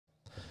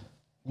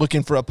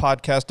Looking for a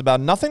podcast about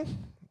nothing?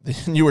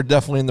 Then you are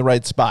definitely in the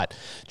right spot.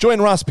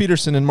 Join Ross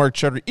Peterson and Mark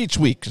Charter each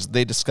week as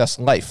they discuss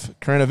life,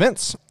 current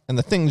events, and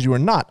the things you are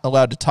not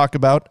allowed to talk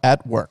about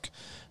at work.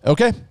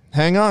 Okay,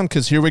 hang on,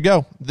 because here we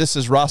go. This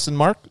is Ross and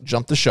Mark,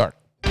 Jump the Shark.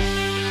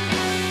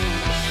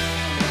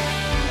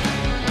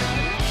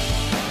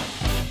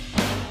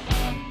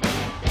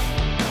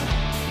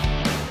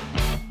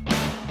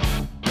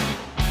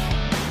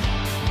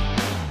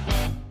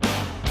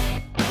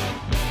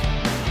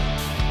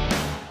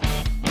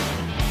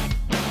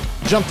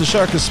 Jump the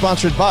Shark is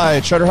sponsored by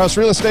Charterhouse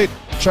Real Estate.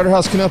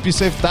 Charterhouse can help you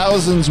save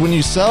thousands when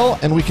you sell,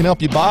 and we can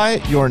help you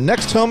buy your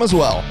next home as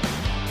well.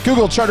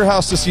 Google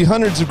Charterhouse to see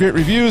hundreds of great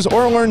reviews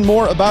or learn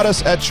more about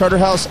us at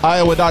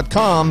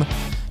charterhouseiowa.com.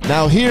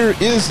 Now here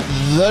is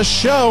the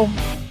show.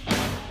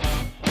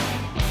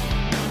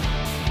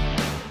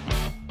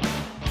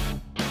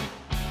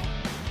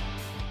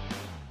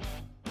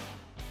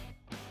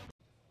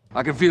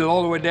 I can feel it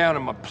all the way down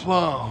in my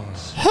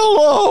plums.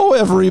 Hello,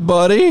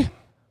 everybody.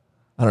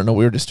 I don't know.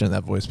 We were just doing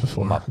that voice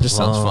before. Just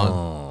sounds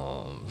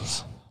fun.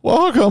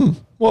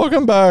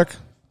 Welcome back.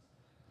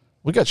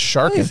 We got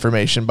shark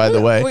information, by the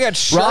way. We got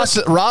shark.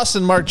 Ross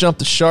and Mark Jump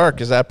the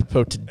Shark is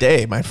apropos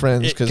today, my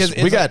friends, because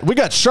we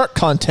got shark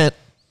content.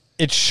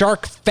 It's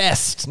Shark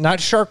Fest, not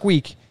Shark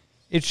Week.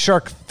 It's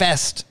Shark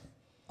Fest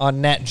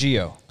on Nat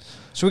Geo.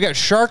 So we got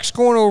sharks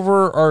going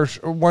over our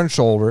one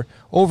shoulder.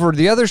 Over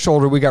the other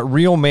shoulder, we got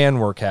real man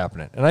work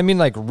happening. And I mean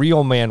like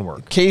real man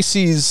work.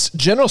 Casey's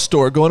General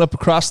Store going up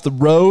across the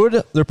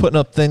road. They're putting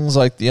up things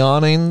like the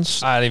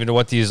awnings. I don't even know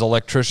what these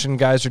electrician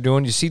guys are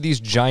doing. You see these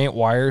giant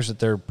wires that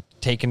they're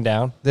taking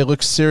down? They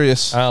look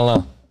serious. I don't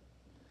know.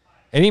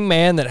 Any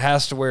man that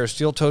has to wear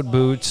steel-toed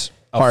boots,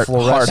 hard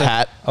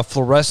hat, a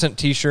fluorescent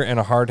T-shirt, and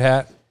a hard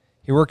hat,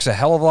 he works a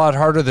hell of a lot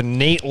harder than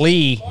Nate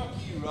Lee.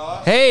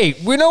 Hey,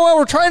 we know what?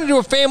 We're trying to do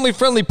a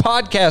family-friendly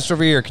podcast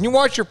over here. Can you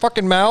watch your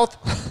fucking mouth?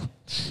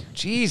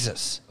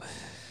 Jesus.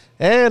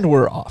 And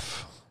we're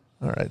off.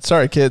 All right.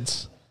 Sorry,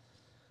 kids.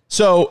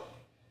 So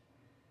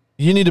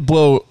you need to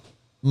blow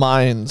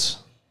minds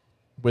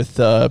with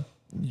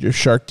your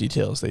shark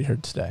details that you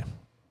heard today.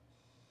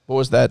 What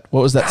was that?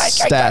 What was that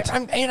stat?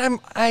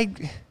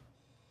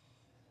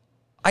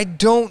 I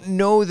don't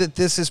know that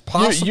this is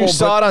possible. You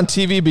saw it on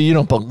TV, but you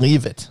don't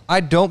believe it.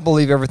 I don't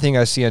believe everything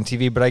I see on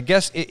TV, but I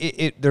guess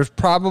there's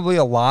probably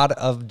a lot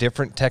of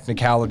different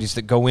technicalities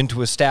that go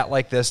into a stat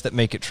like this that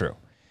make it true.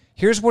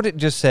 Here's what it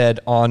just said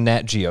on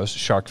Nat Geo's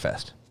Shark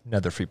Fest.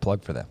 Another free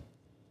plug for them.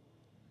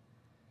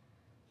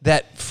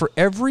 That for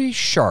every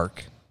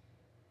shark,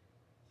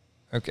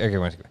 for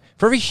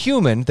every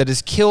human that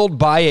is killed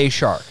by a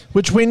shark,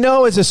 which we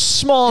know is a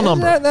small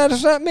number. That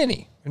is not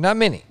many. Not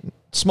many.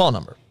 Small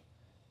number.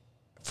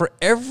 For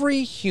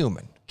every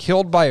human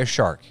killed by a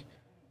shark,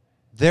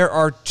 there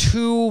are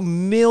 2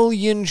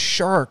 million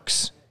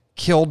sharks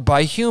killed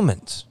by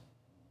humans.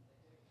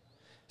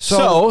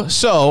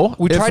 So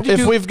we tried to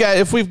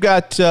if we've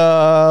got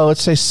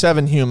let's say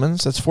 7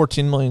 humans, that's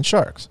 14 million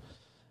sharks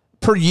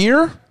per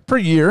year,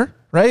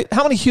 right?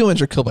 How many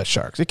humans are killed by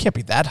sharks? It can't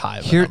be that high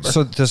of a number.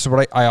 So this is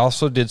what I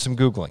also did some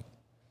Googling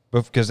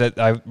because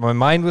my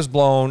mind was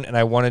blown and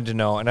I wanted to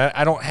know. And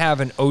I don't have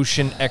an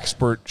ocean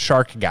expert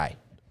shark guy.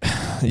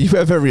 You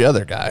have every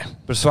other guy.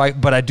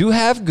 But I do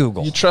have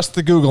Google. You trust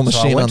the Google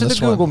machine on this one. So I went to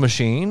the Google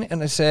machine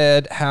and I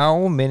said,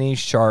 how many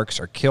sharks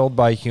are killed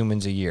by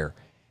humans a year?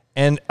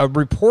 And a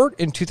report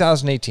in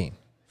 2018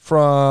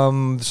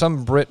 from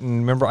some Britain,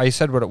 remember I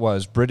said what it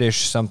was,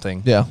 British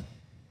something. Yeah.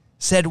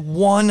 Said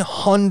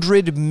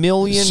 100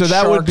 million so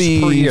that sharks would be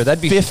per year.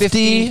 That'd be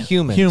 50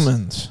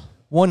 humans.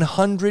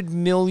 100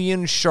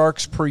 million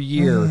sharks per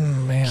year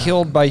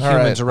killed by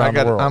humans around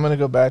the world. I'm going to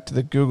go back to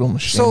the Google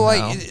machine. So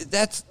now.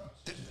 that's...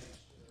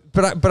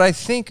 But I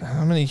think...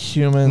 How many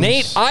humans...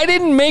 Nate, I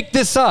didn't make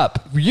this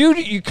up.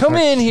 You come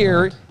in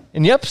here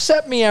and you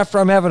upset me after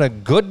I'm having a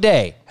good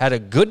day. Had a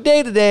good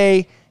day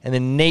today, and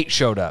then Nate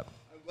showed up.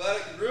 I'm glad I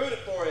could ruin it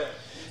for you.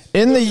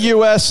 In the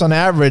U.S., on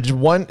average,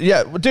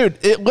 dude,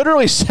 it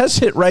literally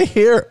says it right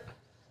here.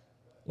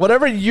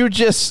 Whatever you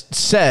just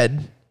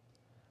said,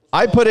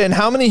 I put in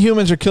how many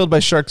humans are killed by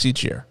sharks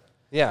each year.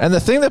 Yeah. And the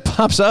thing that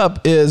pops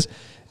up is...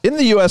 In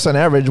the U.S., on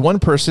average, 1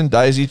 person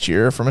dies each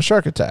year from a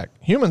shark attack.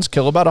 Humans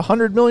kill about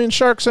 100 million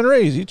sharks and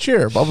rays each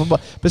year, blah, blah, blah.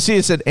 But see,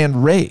 it said,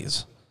 and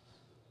rays.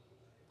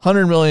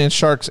 100 million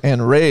sharks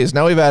and rays.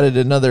 Now we've added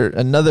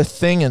another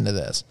thing into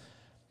this.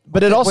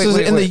 But it also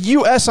says in the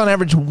U.S., on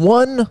average,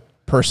 1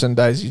 person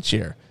dies each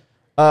year.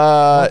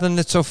 Then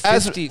it's so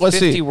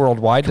 50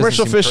 worldwide.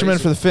 Commercial fishermen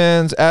for the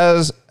fins,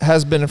 as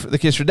has been the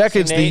case for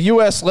decades. The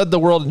U.S. led the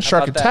world in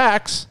shark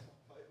attacks.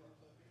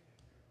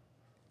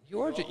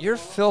 You're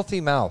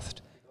filthy mouthed.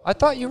 I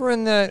thought you were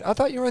in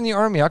the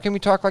Army. How can we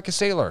talk like a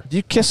sailor? Do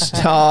you kiss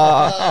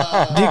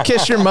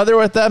your mother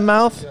with that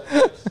mouth?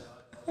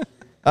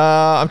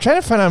 I'm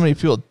trying to find out how many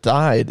people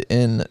died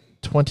in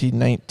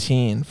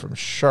 2019 from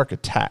shark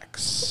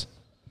attacks.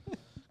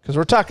 Because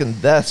we're talking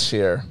deaths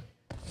here.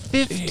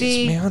 50.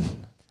 Jeez, man.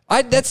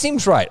 That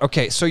seems right.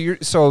 Okay, so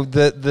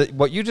the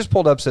what you just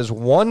pulled up says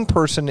one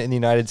person in the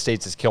United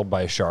States is killed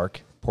by a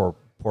shark. Poor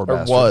Or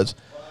bastard. was.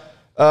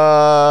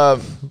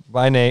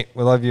 Bye, Nate.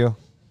 We love you.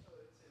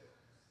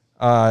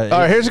 All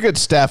right, here's a good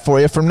stat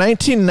for you. From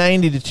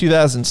 1990 to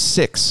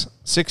 2006,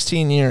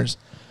 16 years,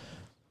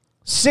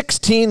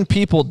 16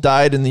 people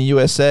died in the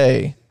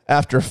USA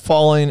after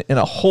falling in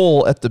a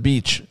hole at the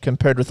beach,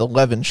 compared with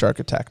 11 shark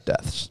attack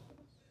deaths.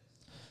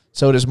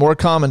 So it is more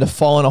common to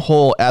fall in a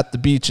hole at the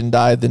beach and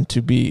die than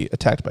to be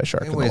attacked by a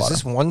shark in the Wait, is water.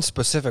 this one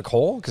specific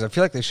hole? Because I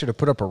feel like they should have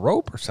put up a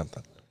rope or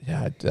something.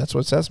 Yeah, that's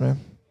what it says,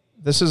 man.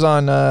 This is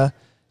on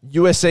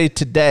USA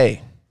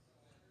Today,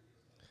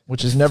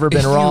 which has never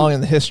been wrong in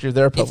the history of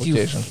their If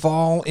publication. you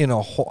fall in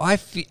a hole, I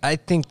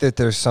think that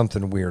there's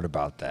something weird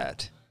about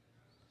that.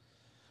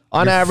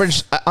 On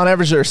average,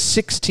 there are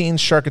 16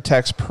 shark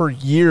attacks per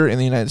year in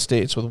the United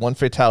States, with one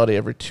fatality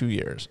every 2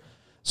 years.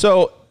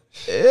 So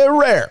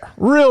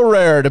real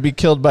rare to be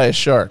killed by a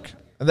shark.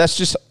 And that's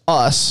just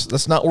us.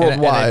 That's not worldwide.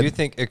 And I do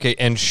think, okay,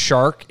 and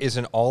shark is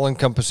an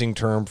all-encompassing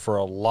term for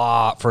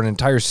an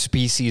entire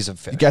species of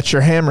fish. You got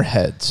your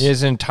hammerheads. It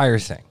is an entire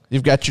thing.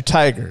 You've got your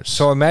tigers.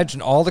 So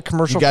imagine all the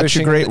commercial You got your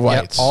fishing, great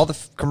whites. all the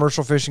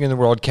commercial fishing in the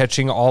world,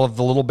 catching all of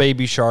the little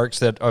baby sharks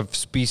that of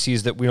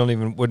species that we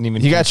wouldn't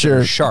even. You got consider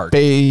your shark.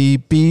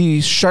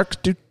 baby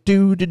shark.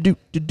 Do.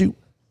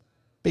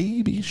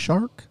 Baby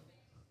shark.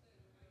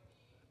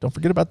 Don't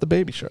forget about the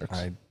baby sharks.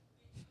 I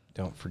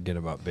don't forget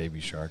about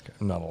baby shark.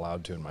 I'm not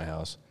allowed to in my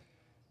house.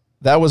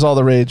 That was all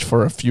the rage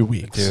for a few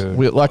weeks. Dude,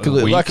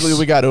 Luckily,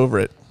 we got over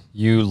it.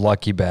 You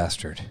lucky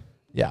bastard.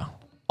 Yeah.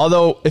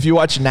 Although, if you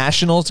watch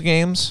Nationals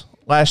games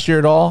last year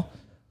at all,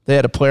 they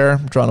had a player,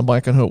 I'm drawing a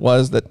blank on who it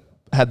was, that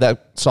had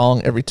that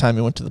song every time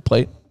he went to the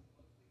plate.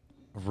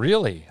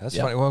 Really? That's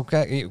Yeah. funny. Well,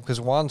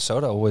 because Juan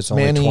Soto was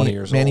only 20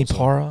 years Manny old. so-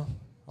 Parra.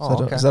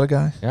 Oh, okay. Is that a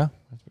guy? Yeah.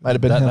 Might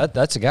have been him.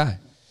 That's a guy.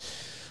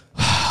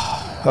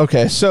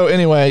 Okay, so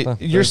anyway, your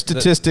there's-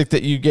 statistic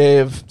that you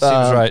gave Seems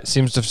right.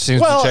 Seems to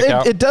check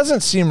out. it doesn't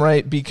seem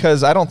right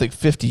because I don't think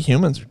 50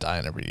 humans are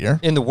dying every year.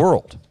 In the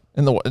world.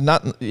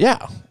 Yeah.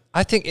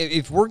 I think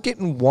if we're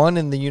getting one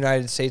in the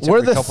United States, We're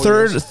every the couple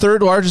of years,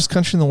 third largest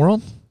country in the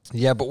world,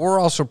 yeah, but we're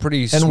also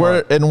pretty and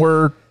smart.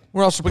 we're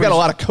also we got a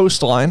lot of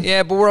coastline.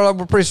 Yeah, but we're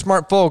pretty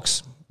smart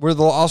folks. We're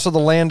also the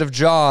land of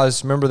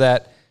Jaws. Remember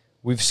that.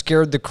 We've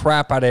scared the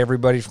crap out of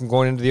everybody from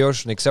going into the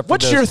ocean, except for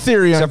What's your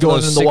theory on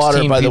going in the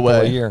water, by the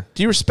way?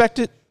 Do you respect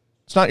it?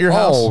 It's not your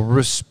house. Oh,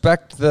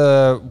 respect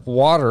the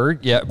water.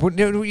 Yeah, but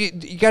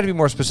you got to be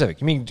more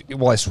specific. You mean,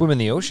 will I swim in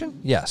the ocean?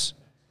 Yes.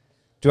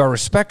 Do I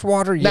respect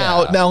water?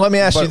 Yeah. Now let me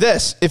ask you But-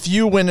 this. If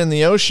you went in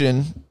the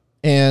ocean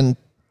and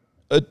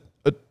a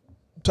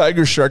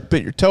tiger shark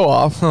bit your toe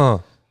off,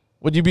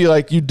 would you be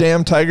like, you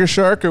damn tiger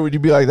shark? Or would you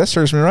be like, that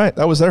serves me right?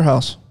 That was their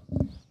house.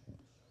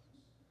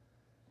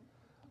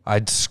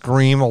 I'd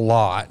scream a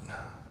lot.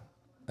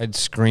 A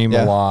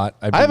lot.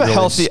 I'd be I have really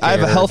a scared.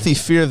 healthy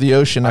fear of the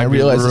ocean. I I'd be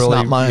realize it's really-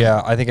 not mine.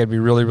 Yeah, I think I'd be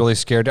really, really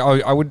scared.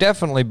 I would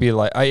definitely be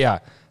like,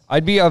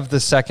 I'd be of the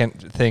second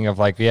thing of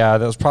like, yeah,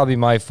 that was probably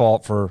my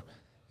fault for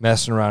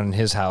messing around in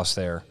his house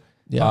there.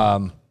 Yeah.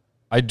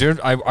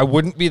 I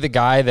wouldn't be the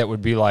guy that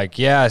would be like,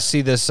 yeah,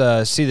 see this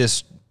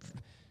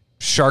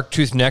shark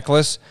tooth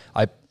necklace?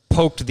 I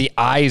poked the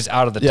eyes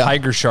out of the Yeah.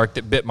 tiger shark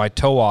that bit my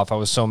toe off. I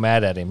was so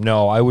mad at him.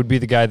 No, I would be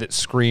the guy that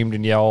screamed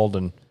and yelled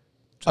and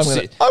I'm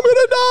gonna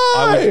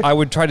die. I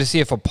would try to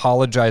see if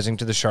apologizing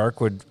to the shark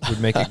would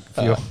make it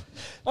feel.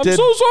 I'm Did-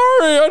 so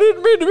sorry. I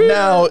didn't mean to be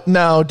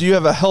Now, do you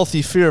have a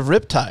healthy fear of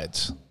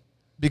riptides?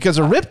 Because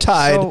a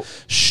riptide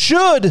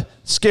should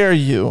scare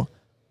you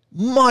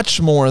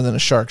much more than a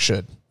shark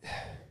should.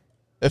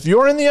 If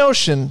you're in the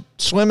ocean,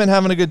 swimming,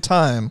 having a good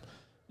time,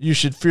 you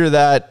should fear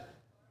that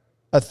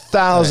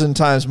 1,000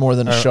 times more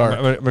than a shark.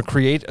 I'm going to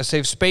create a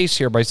safe space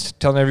here by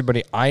telling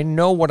everybody I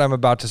know what I'm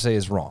about to say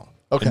is wrong.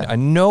 Okay. I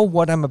know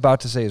what I'm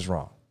about to say is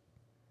wrong.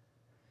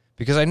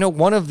 Because I know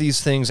one of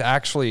these things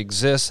actually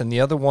exists and the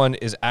other one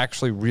is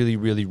actually really,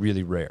 really,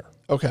 really rare.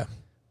 Okay.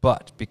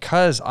 But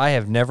because I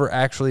have never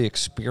actually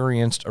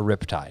experienced a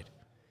riptide,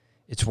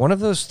 it's one of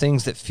those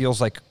things that feels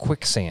like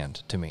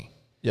quicksand to me.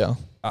 Yeah.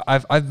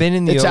 I've been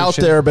in the It's ocean. out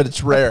there, but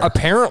it's rare.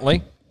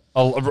 Apparently.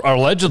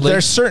 Allegedly.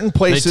 There's certain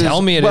places. They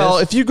tell me it well,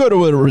 is. if you go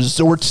to a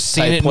resort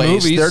Seen it type in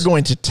place, movies. they're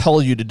going to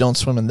tell you to don't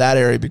swim in that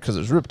area because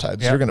there's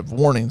riptides. Yeah. They're going to have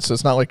warnings, so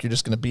it's not like you're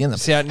just going to be in them.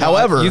 See,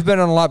 However, you've been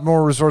on a lot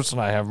more resorts than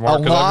I have, Mark.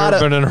 a 'cause lot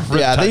I've of never been in a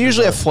yeah, they riptide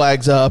usually have resort.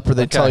 flags up, or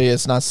they tell Okay. you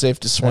it's not safe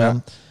to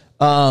swim.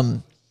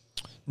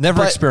 Never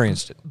but-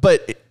 experienced it.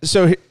 But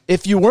so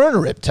if you were in a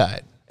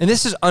riptide, And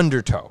this is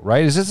undertow,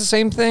 right? Is this the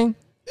same thing?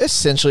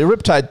 essentially a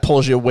riptide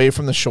pulls you away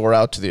from the shore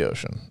out to the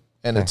ocean,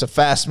 and it's a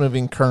fast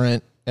moving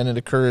current, and it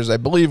occurs, I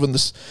believe, when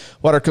this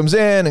water comes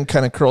in and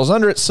kind of curls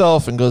under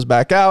itself and goes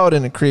back out,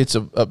 and it creates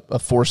a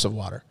force of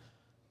water.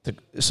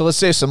 So let's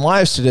save some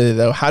lives today,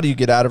 though. How do you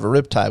get out of a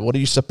riptide? What are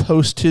you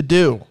supposed to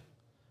do?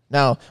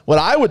 Now, what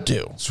I would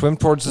do, Swim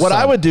towards the what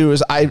sun. I would do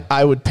is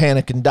I would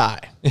panic and die.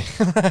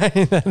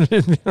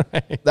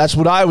 That's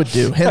what I would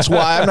do. Hence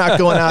why I'm not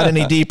going out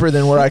any deeper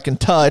than where I can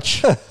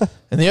touch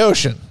in the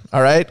ocean.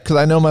 all right? Because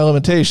I know my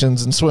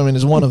limitations, and swimming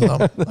is one of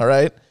them, all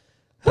right?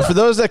 But for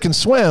those that can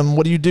swim,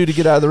 what do you do to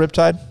get out of the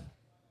riptide?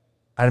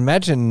 I'd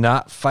imagine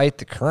not fight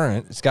the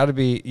current. It's got to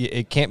be.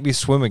 It can't be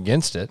swim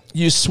against it.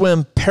 You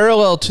swim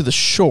parallel to the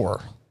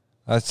shore.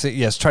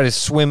 Yes, try to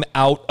swim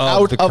out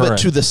of the current.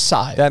 It to the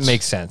side. That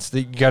makes sense.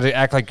 You got to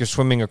act like you're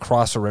swimming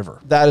across a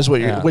river. That is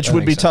what which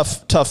would be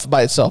tough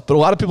by itself. But a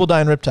lot of people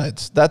die in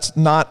riptides. That's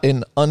not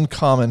an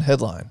uncommon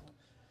headline.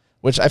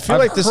 Which I feel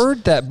I've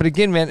heard that, but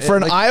again, man, for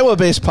an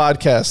Iowa-based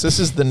podcast, this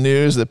is the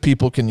news that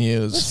people can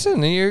use.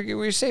 Listen,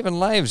 you're saving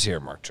lives here,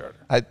 Mark Charter.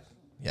 I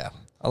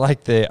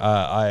like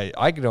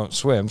I don't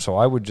swim, so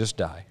I would just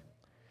die.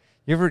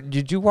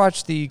 Did you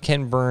watch the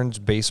Ken Burns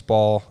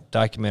baseball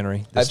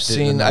documentary? I've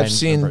seen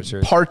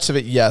parts of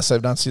it. Yes,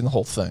 I've not seen the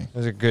whole thing.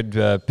 There's a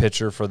good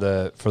pitcher for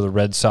the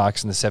Red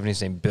Sox in the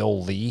 70s named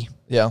Bill Lee.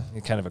 Yeah,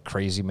 he's kind of a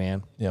crazy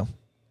man. Yeah,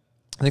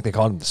 I think they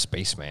called him the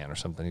Spaceman or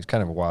something. He's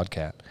kind of a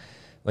wildcat,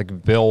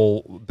 like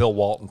Bill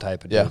Walton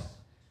type of dude. Yeah,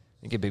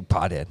 I think a big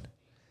pothead.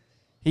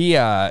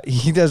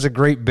 He does a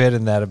great bit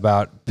in that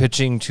about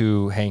pitching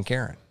to Hank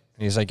Aaron.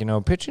 And he's like,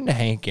 pitching to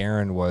Hank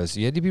Aaron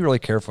you had to be really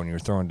careful when you were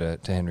throwing to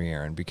Henry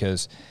Aaron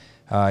because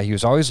he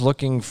was always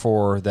looking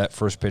for that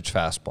first pitch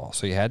fastball.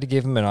 So you had to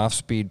give him an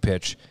off-speed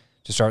pitch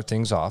to start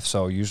things off.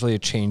 So usually a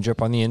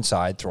changeup on the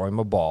inside, throw him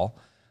a ball.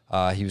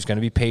 He was going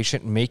to be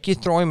patient and make you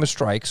throw him a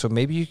strike. So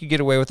maybe you could get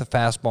away with a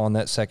fastball on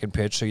that second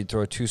pitch. So you'd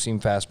throw a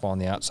two-seam fastball on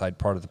the outside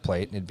part of the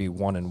plate, and it'd be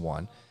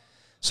 1-1.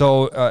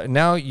 So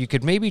now you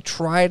could maybe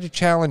try to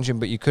challenge him,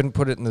 but you couldn't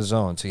put it in the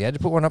zone. So you had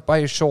to put one up by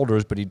his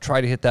shoulders, but he'd try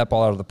to hit that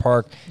ball out of the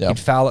park. Yep. He'd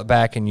foul it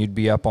back, and you'd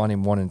be up on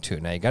him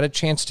 1-2. Now you got a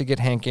chance to get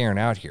Hank Aaron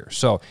out here,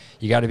 so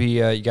you got to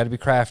be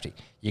crafty.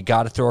 You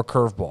got to throw a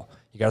curveball.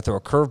 You got to throw a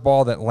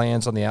curveball that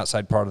lands on the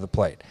outside part of the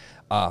plate.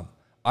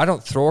 I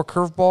don't throw a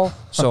curveball,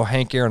 so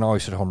Hank Aaron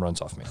always hit home runs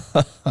off me.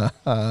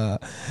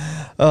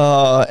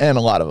 And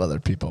a lot of other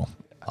people,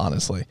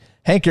 honestly.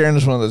 Hank Aaron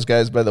is one of those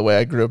guys, by the way.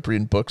 I grew up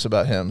reading books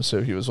about him,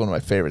 so he was one of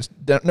my favorites.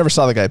 Never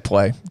saw the guy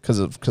play because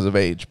of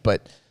age,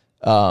 but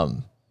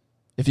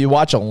if you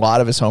watch a lot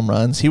of his home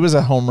runs, he was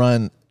a home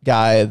run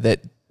guy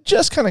that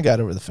just kind of got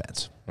over the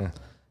fence. Yeah.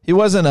 He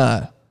wasn't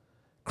a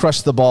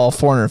crush the ball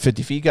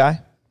 450 feet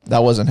guy.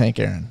 That wasn't Hank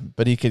Aaron,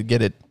 but he could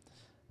get it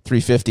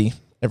 350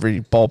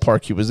 every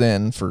ballpark he was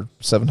in for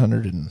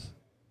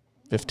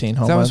 715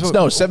 home runs.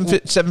 No,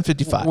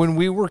 755. When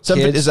we were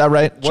kids. Is that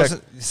right? Check me.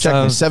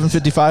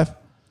 755?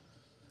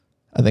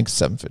 I think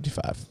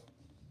 755.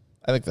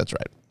 I think that's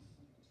right.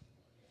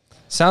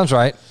 Sounds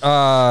right.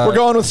 We're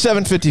going with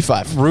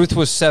 755. Ruth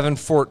was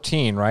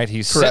 714, right?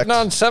 He's correct. Sitting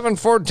on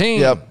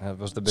 714. Yep. That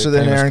was the big so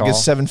then Aaron call.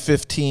 gets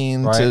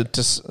 715 right.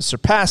 to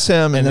surpass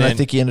him, and then I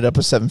think he ended up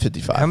with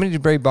 755. How many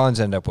did Barry Bonds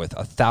end up with?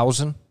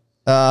 1,000?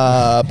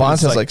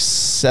 Bonds has like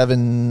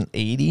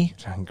 780.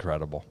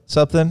 Incredible.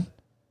 Something.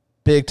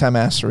 Big time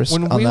asterisk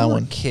on that one. When we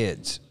were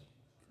kids,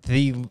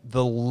 the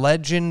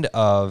legend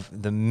of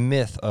the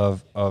myth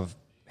of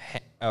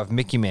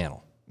Mickey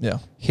Mantle. Yeah.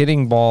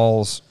 Hitting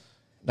balls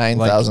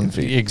 9,000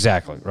 feet.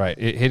 Exactly, right.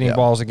 Hitting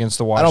balls against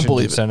the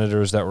Washington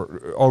Senators that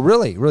were... Oh,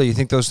 really? Really? You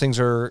think those things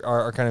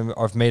are kind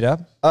of made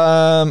up?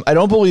 I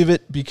don't believe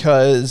it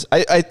because...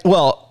 I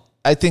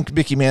think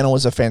Mickey Mantle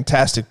was a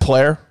fantastic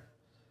player.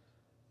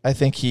 I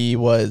think he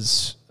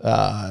was...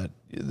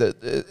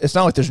 it's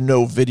not like there's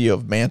no video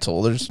of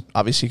Mantle. There's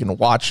obviously you can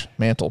watch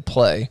Mantle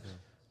play.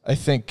 I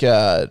think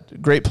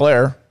great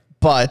player,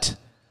 but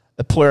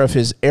a player of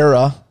his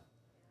era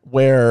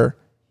where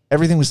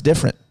everything was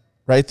different,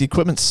 right? The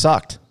equipment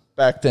sucked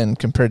back then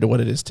compared to what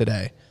it is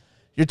today.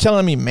 You're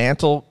telling me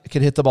Mantle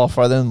could hit the ball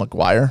farther than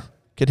McGwire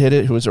could hit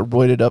it, who was a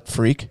roided up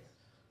freak?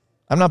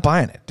 I'm not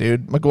buying it,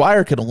 dude.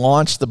 McGwire could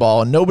launch the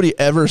ball, and nobody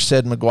ever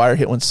said McGwire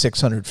hit one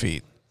 600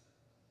 feet.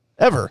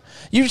 Ever.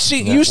 You've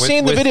seen the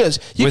videos.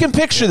 You can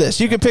picture this.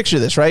 You can picture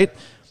this, right?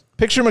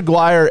 Picture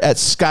McGwire at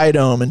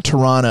Skydome in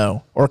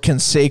Toronto or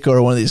Conseco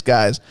or one of these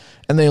guys,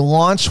 and they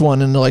launch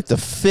one into like the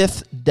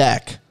fifth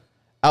deck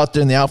out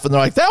there in the outfield. And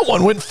they're like, that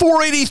one went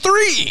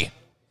 483.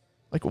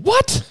 Like,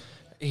 what?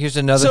 Here's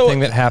another thing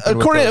that happened.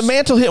 According to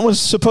Mantle, hit was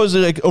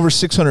supposedly like over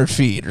 600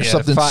 feet or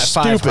something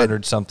stupid.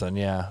 500 something,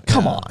 yeah.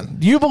 Come on.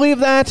 Do you believe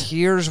that?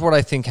 Here's what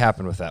I think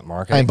happened with that,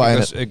 Mark.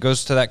 It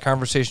goes to that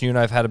conversation you and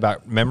I have had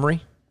about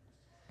memory.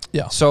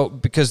 Yeah. So,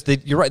 because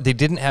you're right, they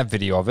didn't have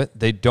video of it.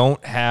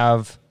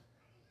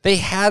 They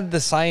had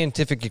the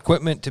scientific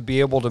equipment to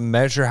be able to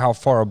measure how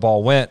far a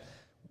ball went.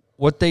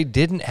 What they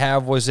didn't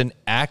have was an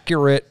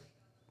accurate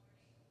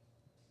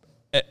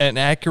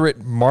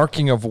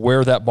marking of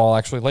where that ball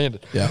actually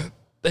landed. Yeah.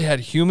 They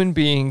had human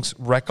beings'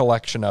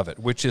 recollection of it,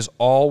 which is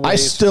always I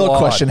still flawed.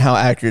 question how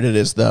accurate it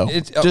is, though.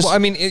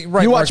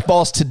 Right, you watch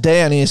balls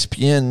today on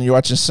ESPN, you're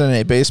watching Sunday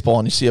Night Baseball,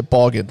 and you see a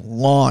ball get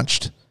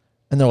launched,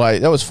 and they're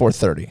like, that was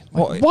 430.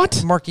 Like,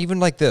 what? Mark, even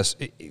like this,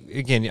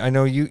 again, I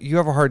know you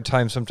have a hard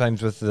time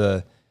sometimes with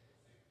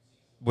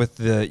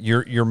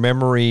your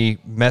memory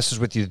messes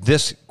with you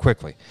this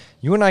quickly.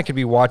 You and I could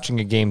be watching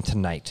a game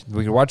tonight.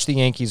 We could watch the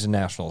Yankees and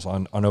Nationals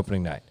on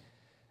opening night.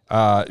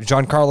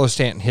 Giancarlo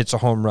Stanton hits a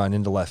home run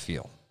into left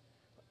field.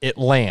 it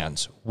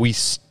lands, we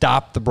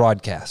stop the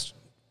broadcast.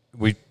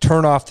 We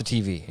turn off the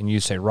TV, and you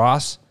say,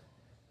 Ross,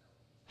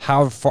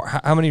 how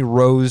many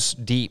rows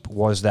deep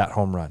was that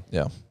home run?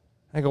 Yeah.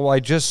 I go, well, I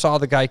just saw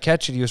the guy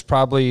catch it. He was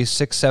probably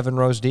 6-7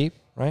 rows deep,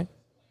 right?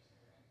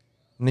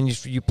 And then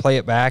you play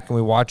it back and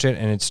we watch it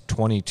and it's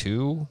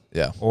 22.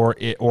 Yeah. Or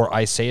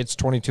I say it's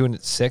 22 and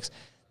it's 6.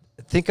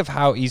 Think of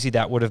how easy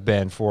that would have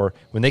been for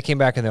when they came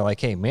back and they're like,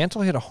 hey,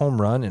 Mantle hit a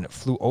home run and it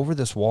flew over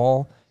this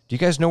wall. Do you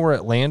guys know where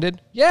it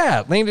landed?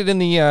 Yeah, it landed in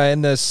the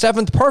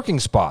 7th parking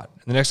spot.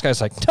 And the next guy's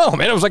like, no,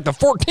 man, it was like the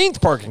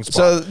 14th parking spot.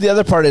 So the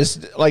other part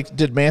is, like,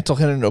 did Mantle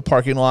hit into a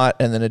parking lot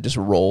and then it just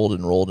rolled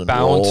and rolled and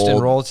bounced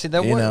and rolled? See,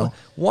 that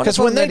because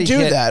when they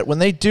do that, when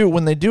they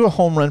do a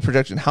home run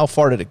projection, how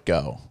far did it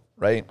go?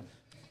 Right.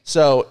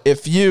 So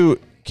if you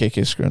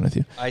KK screwing with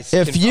you, I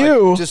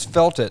just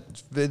felt it.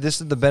 This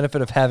is the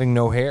benefit of having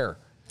no hair.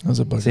 That was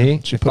a booger.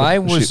 See, she put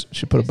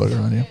a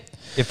booger on you.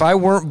 If I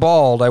weren't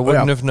bald, I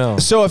wouldn't have known.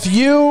 So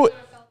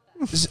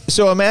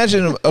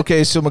imagine,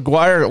 okay, so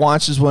McGuire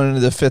launches one into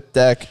the 5th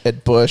deck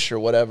at Busch or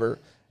whatever,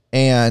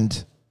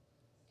 and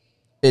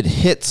it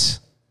hits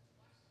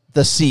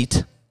the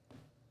seat.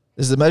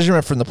 Is the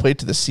measurement from the plate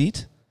to the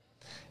seat?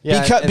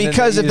 Yeah,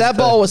 because if that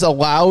ball was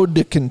allowed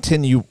to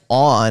continue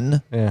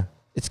on,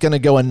 it's going to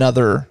go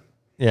another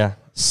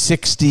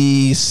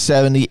 60,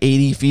 70,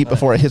 80 feet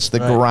before it hits the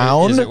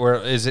ground. Is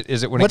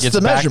it when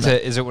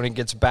it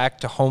gets back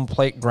to home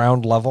plate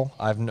ground level?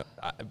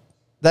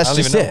 That's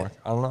just it.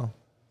 I don't know.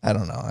 I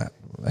don't know.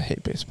 I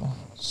hate baseball.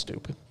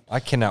 Stupid. I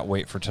cannot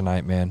wait for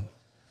tonight, man.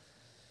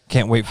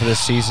 Can't wait for this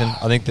season.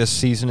 I think this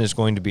season is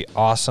going to be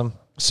awesome.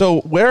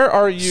 So where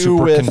are you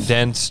Super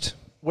condensed.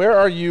 Where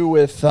are you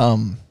with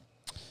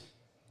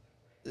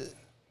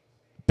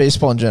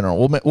baseball in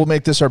general? We'll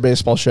make this our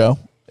baseball show.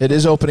 It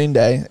is opening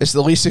day. It's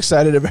the least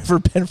excited I've ever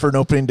been for an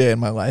opening day in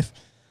my life,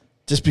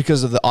 just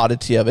because of the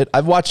oddity of it.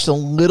 I've watched a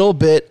little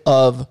bit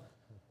of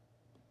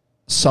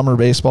summer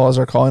baseball, as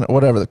they're calling it,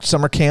 whatever, the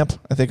summer camp,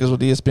 I think is what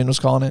ESPN was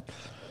calling it.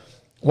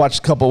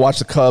 Watched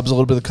the Cubs, a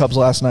little bit of the Cubs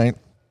last night.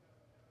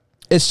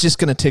 It's just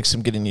going to take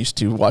some getting used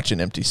to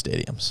watching empty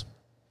stadiums.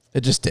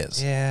 It just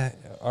is. Yeah.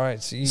 All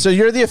right. So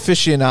you're the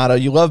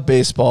aficionado. You love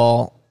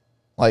baseball.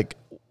 Like,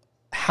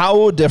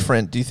 how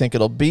different do you think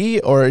it'll be?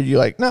 Or are you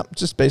like, no,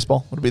 just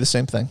baseball. It'll be the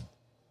same thing.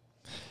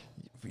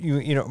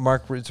 You know,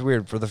 Mark, it's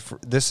weird.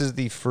 This is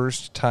the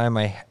first time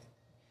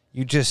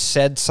you just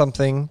said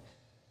something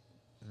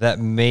that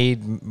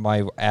made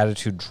my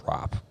attitude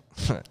drop.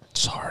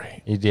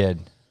 Sorry. You did.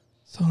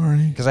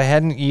 Sorry. Because I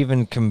hadn't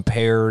even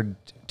compared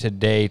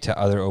today to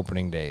other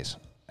opening days.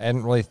 I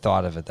hadn't really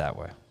thought of it that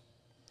way.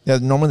 Yeah,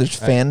 normally there's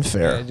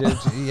fanfare.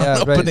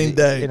 Opening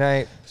day. And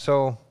I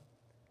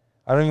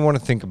don't even want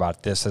to think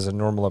about this as a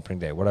normal opening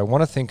day. What I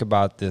want to think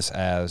about this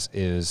as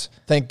is...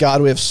 Thank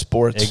God we have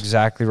sports.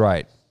 Exactly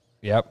right.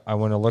 Yep. I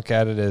want to look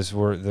at it as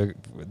the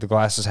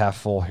glass is half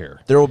full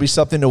here. There will be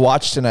something to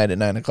watch tonight at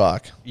 9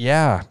 o'clock.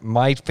 Yeah.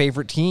 My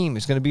favorite team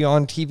is going to be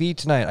on TV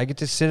tonight. I get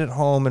to sit at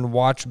home and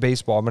watch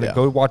baseball. I'm going to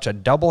go watch a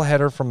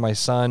doubleheader from my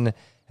son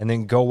and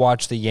then go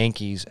watch the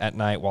Yankees at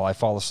night while I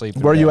fall asleep.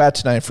 Where are you at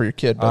tonight for your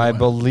kid? I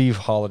believe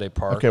Holiday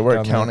Park. Okay, we're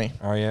at County.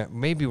 Oh, yeah.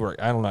 Maybe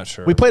I'm not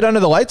sure. We played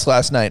Under the Lights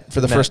last night for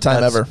the first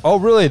time ever. Oh,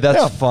 really?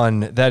 That's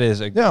fun. That is.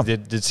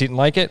 Did Seton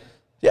like it?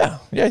 Yeah.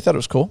 Yeah, he thought it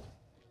was cool.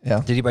 Yeah.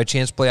 Did he by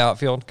chance play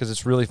outfield? Because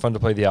it's really fun to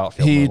play the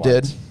outfield. He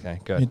did. Okay,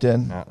 good. He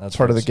did. That's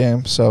part of the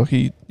game. So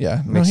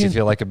makes you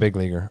feel like a big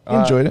leaguer. He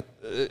enjoyed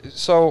it.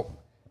 So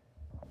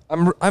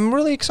I'm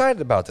really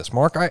excited about this,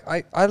 Mark.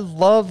 I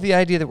love the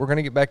idea that we're going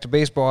to get back to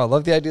baseball. I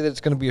love the idea that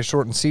it's going to be a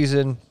shortened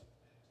season.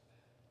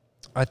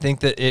 I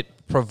think that it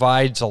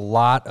provides a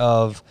lot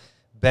of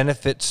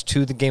benefits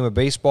to the game of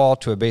baseball,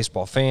 to a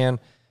baseball fan.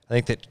 I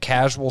think that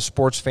casual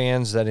sports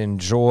fans that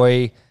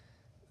enjoy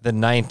the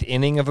ninth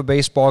inning of a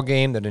baseball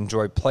game, that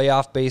enjoy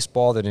playoff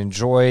baseball, that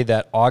enjoy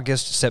that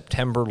August,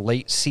 September,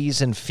 late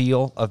season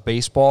feel of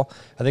baseball,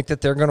 I think that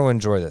they're going to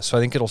enjoy this. So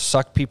I think it'll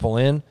suck people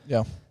in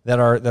that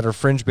are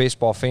fringe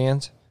baseball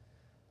fans.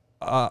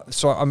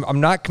 So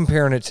I'm not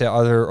comparing it to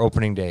other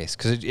opening days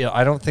because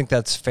I don't think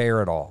that's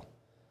fair at all.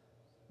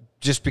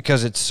 Just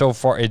because it's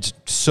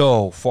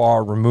so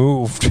far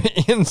removed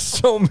in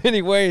so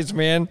many ways,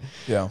 man.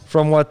 Yeah.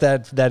 From what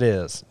that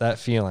is, that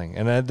feeling,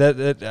 and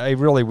that I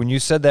really, when you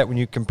said that, when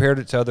you compared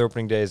it to other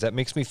opening days, that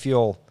makes me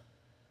feel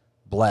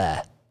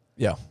blah.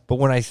 Yeah. But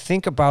when I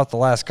think about the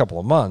last couple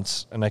of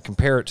months and I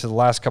compare it to the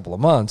last couple of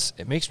months,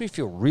 it makes me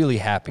feel really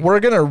happy. We're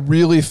gonna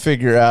really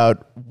figure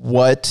out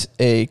what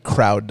a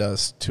crowd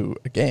does to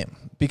a game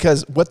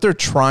because what they're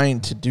trying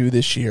to do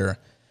this year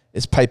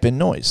is pipe in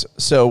noise.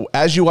 So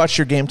as you watch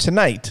your game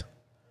tonight,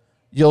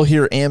 you'll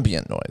hear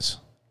ambient noise,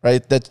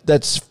 right?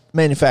 That's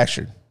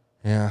manufactured.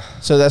 Yeah.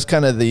 So that's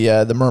kind of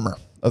the murmur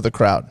of the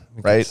crowd,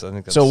 right?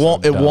 So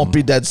it won't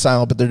be dead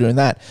silent, but they're doing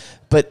that.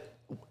 But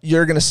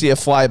you're going to see a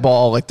fly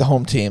ball like the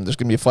home team. There's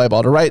going to be a fly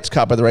ball to right. It's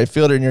caught by the right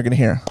fielder, and you're going to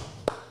hear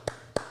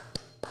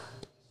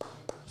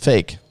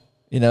fake.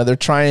 You know, they're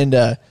trying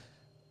to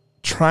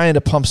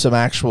pump some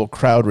actual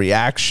crowd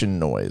reaction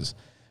noise,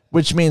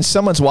 which means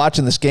someone's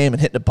watching this game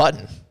and hitting a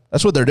button.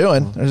 That's what they're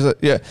doing. There's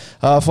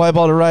a, fly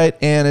ball to right,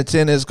 and it's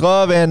in his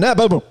glove, and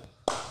boom,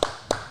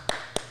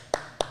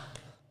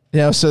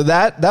 boom. So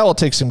that will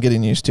take some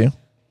getting used to,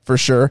 for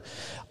sure.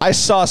 I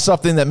saw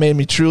something that made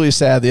me truly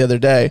sad the other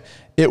day.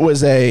 It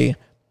was a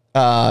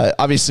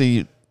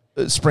obviously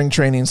spring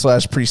training /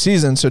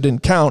 preseason, so it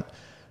didn't count.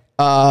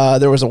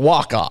 There was a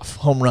walk-off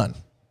home run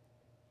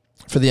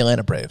for the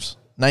Atlanta Braves.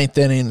 9th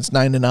inning, it's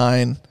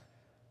 9-9.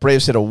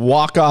 Braves hit a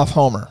walk-off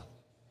homer.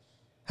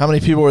 How many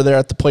people were there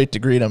at the plate to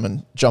greet him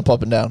and jump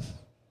up and down?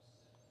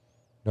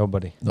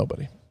 Nobody.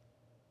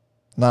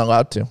 Not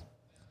allowed to.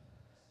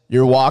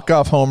 Your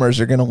walk-off homers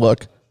are going to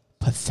look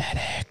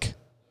pathetic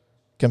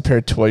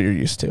compared to what you're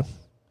used to.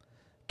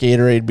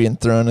 Gatorade being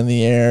thrown in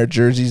the air,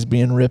 jerseys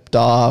being ripped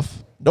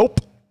off. Nope.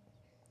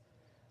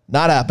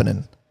 Not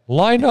happening.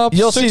 Line up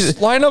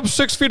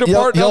 6 feet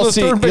apart down the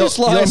third base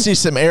line. You'll see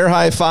some air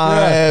high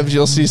fives. Yeah.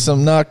 You'll see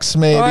some knucks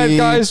maybe. All right,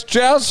 guys,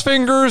 jazz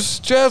fingers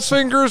for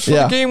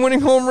the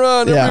game-winning home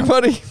run,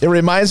 everybody. It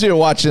reminds me of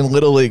watching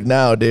Little League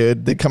now,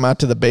 dude. They come out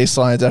to the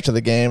baselines after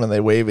the game and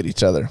they wave at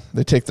each other.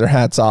 They take their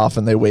hats off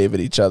and they wave at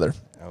each other.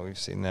 Oh, we've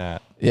seen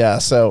that. Yeah,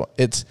 so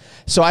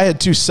I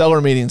had 2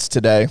 seller meetings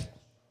today.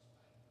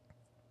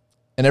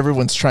 And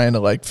everyone's trying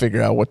to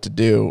figure out what to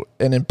do.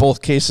 And in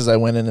both cases I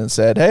went in and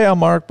said, "Hey, I'm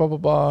Mark, blah blah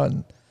blah."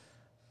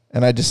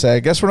 And I just say, "I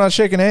guess we're not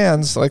shaking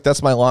hands."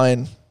 That's my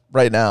line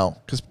right now,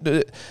 because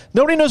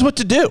nobody knows what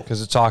to do.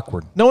 Because it's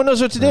awkward. No one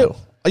knows what to do.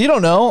 You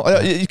don't know.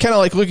 You kind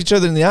of look each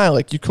other in the eye,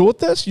 you cool with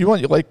this? You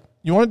want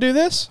to do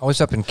this? I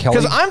was up in Kelly.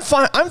 Because I'm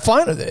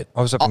fine with it.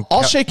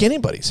 I'll shake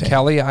anybody's hand.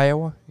 Kelly,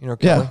 Iowa. You know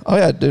Kelly? Yeah. Oh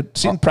yeah, dude.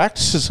 Seen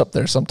practices up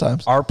there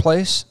sometimes. Our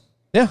place.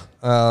 Yeah.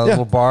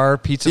 Little bar,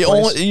 pizza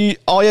place.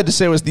 All you had to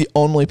say was the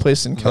only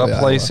place in Kelly. The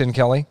place in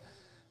Kelly.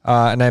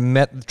 And I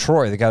met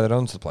Troy, the guy that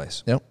owns the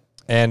place. Yep.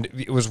 And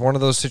it was one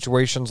of those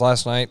situations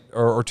last night,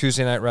 or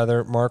Tuesday night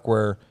rather, Mark,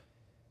 where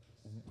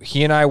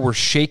he and I were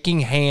shaking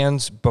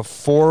hands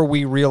before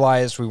we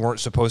realized we weren't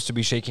supposed to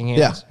be shaking hands.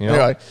 Yeah. You know?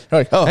 You're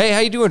like, oh. Hey,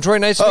 how you doing, Troy?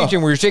 Nice to meet you.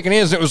 And we were shaking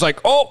hands, and it was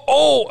like,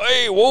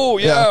 hey, whoa,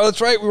 yeah,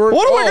 that's right. What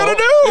are we going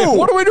to do?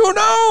 What do we do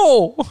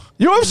now?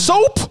 You have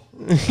soap?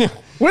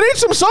 We need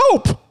some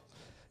soap.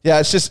 Yeah,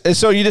 it's just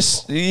so you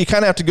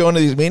kind of have to go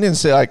into these meetings and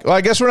say well,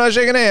 I guess we're not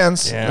shaking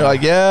hands. Yeah. You're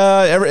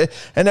like,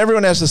 and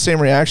everyone has the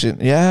same reaction.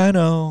 Yeah, I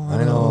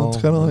know.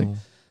 It's kind of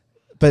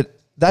but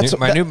that's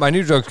my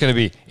new joke's going to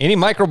be, any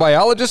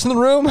microbiologists in the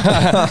room?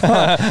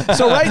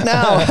 So right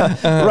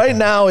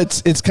now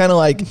it's kind of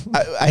I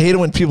hate it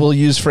when people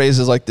use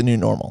phrases like the new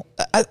normal.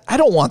 I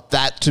don't want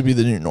that to be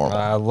the new normal.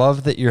 I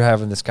love that you're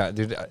having this kind,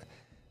 dude.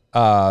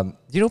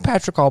 You know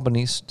Patrick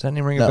Albanese? Does that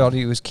name ring a bell to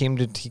you?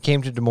 He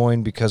came to Des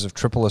Moines because of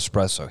Triple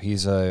Espresso.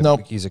 He's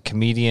a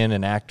comedian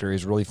and actor.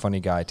 He's a really funny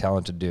guy,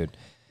 talented dude.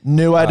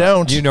 No, I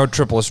don't. You know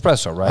Triple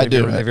Espresso, right? I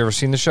do. Have you ever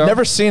seen the show?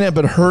 Never seen it,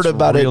 but heard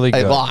about it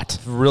a lot.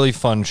 Really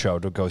fun show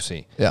to go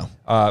see. Yeah.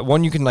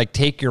 One you can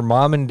take your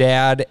mom and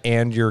dad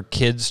and your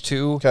kids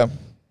to. Okay.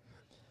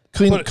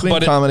 Clean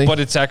comedy.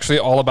 But it's actually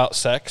all about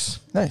sex.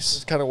 Nice.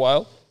 It's kind of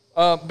wild.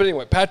 But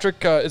anyway,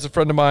 Patrick is a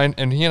friend of mine,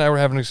 and he and I were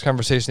having this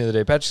conversation the other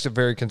day. Patrick's a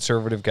very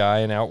conservative guy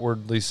and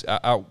outward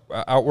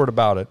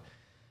about it.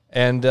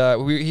 And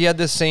he had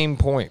this same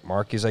point,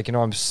 Mark. He's like,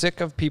 I'm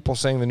sick of people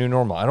saying the new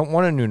normal. I don't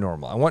want a new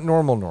normal. I want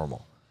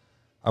normal.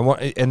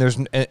 And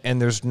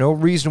there's no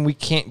reason we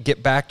can't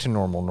get back to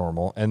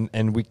normal,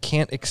 and we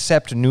can't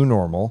accept new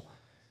normal.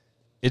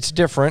 It's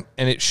different,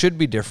 and it should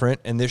be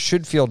different, and this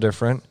should feel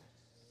different.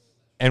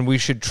 And we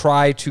should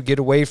try to get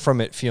away from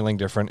it feeling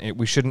different.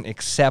 We shouldn't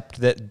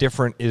accept that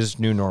different is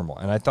new normal.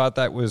 And I thought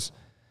that was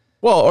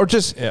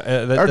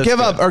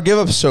give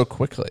up so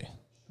quickly.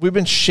 We've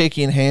been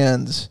shaking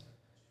hands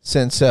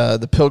since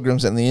the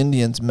Pilgrims and the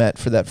Indians met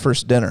for that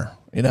first dinner.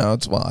 I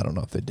don't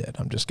know if they did.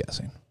 I'm just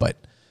guessing, but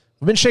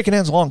we've been shaking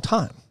hands a long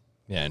time.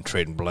 Yeah, and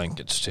trading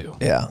blankets too.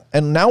 Yeah,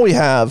 and now we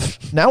have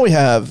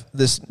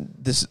this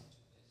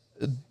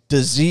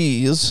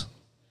disease,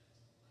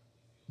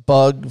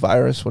 bug,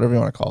 virus, whatever you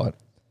want to call it,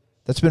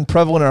 that's been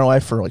prevalent in our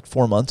life for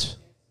 4 months.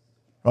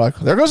 We're like,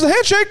 there goes the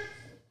handshake.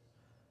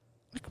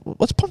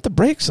 Let's pump the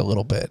brakes a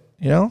little bit.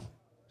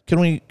 Can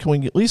we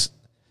at least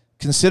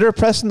consider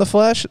pressing the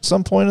flesh at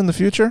some point in the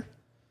future?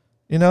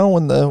 I like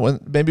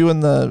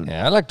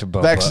to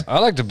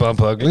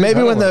bump ugly.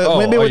 Maybe when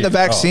the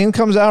vaccine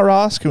comes out,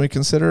 Ross, can we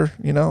consider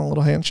a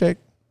little handshake?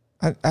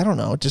 I don't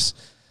know. It just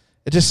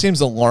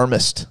seems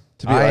alarmist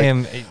to be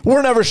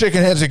we're never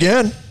shaking hands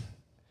again.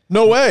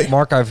 No way,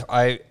 Mark.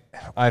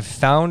 I've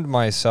found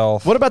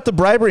myself. What about the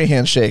bribery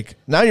handshake?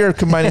 Now you're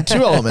combining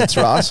 2 elements,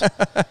 Ross.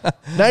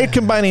 Now you're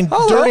combining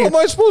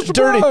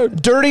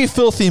dirty,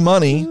 filthy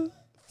money,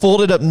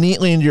 folded up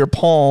neatly into your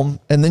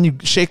palm, and then you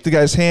shake the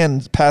guy's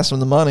hand, pass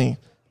him the money.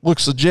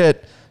 Looks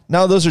legit.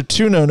 Now those are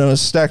 2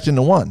 no-nos stacked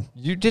into one.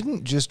 You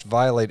didn't just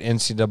violate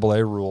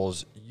NCAA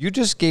rules. You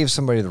just gave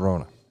somebody the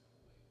Rona.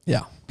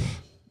 Yeah.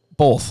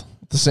 Both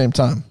at the same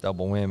time.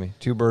 Double whammy.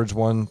 2 birds,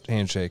 1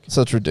 handshake.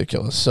 So it's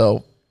ridiculous.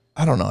 So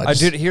I don't know.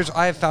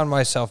 I have found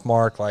myself,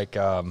 Mark,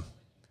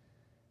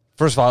 for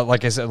First of all,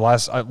 like I said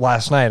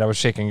last night, I was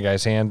shaking a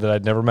guy's hand that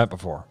I'd never met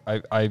before.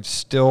 I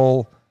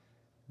still,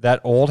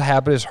 that old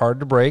habit is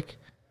hard to break.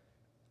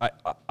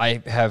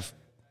 I'm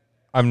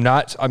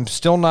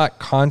still not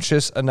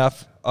conscious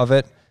enough of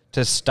it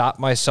to stop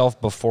myself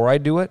before I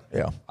do it.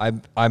 Yeah.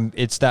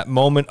 It's that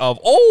moment of,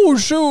 oh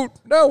shoot,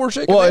 now we're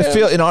shaking hands. It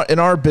feel in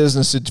our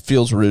business it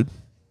feels rude.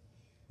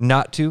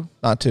 Not to.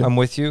 I'm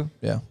with you.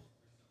 Yeah.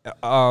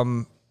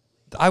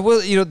 I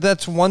will,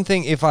 that's one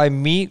thing. If I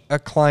meet a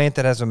client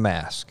that has a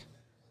mask,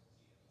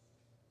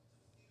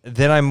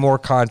 then I'm more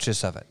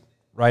conscious of it,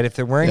 right? If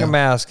they're wearing a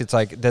mask, it's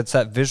like, that's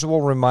that visual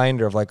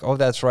reminder of like, oh,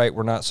 that's right.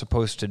 We're not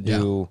supposed to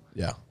do,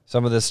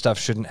 some of this stuff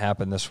shouldn't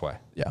happen this way.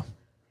 Yeah.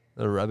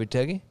 The rubby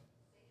tuggy?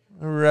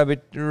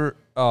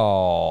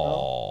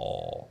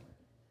 Oh.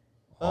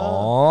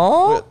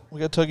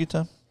 We got Tuggy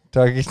time?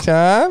 Tuggy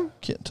time?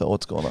 Can't tell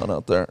what's going on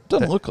out there.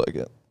 Doesn't look like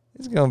it.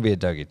 It's going to be a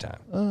Tuggy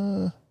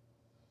time.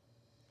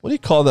 What do you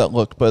call that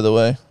look, by the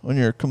way? When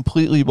you're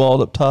completely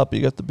bald up top,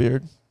 you got the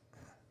beard?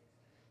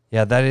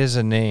 Yeah, that is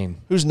a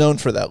name. Who's known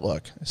for that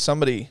look?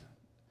 Somebody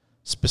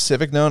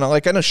specific known?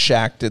 Like, I know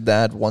Shaq did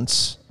that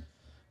once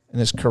in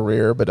his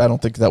career, but I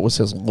don't think that was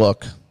his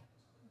look.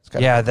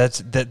 Yeah,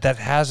 that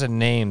has a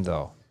name,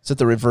 though. Is it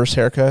the reverse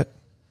haircut?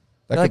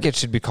 I think it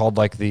should be called,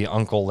 like, the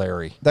Uncle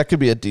Larry. That could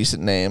be a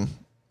decent name.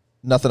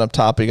 Nothing up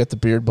top. You got the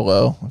beard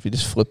below. If you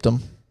just flipped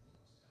them,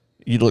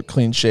 you'd look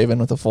clean shaven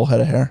with a full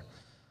head of hair.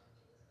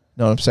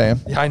 Know what I'm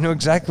saying? Yeah, I know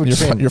exactly what you're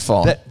saying. You're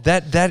falling.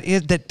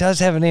 That does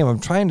have a name. I'm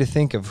trying to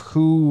think of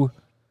who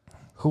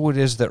it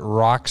is that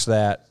rocks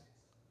that.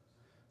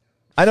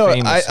 I know.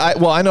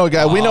 I know a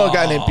guy. We know a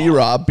guy named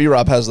B-Rob.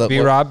 B-Rob has that.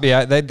 B-Rob,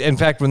 yeah. In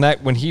fact, when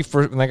that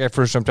guy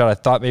first jumped out, I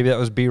thought maybe that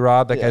was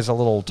B-Rob. That guy's a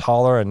little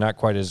taller and not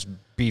quite as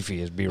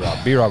beefy as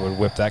B-Rob. B-Rob would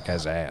whip that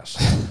guy's ass.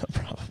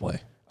 Probably.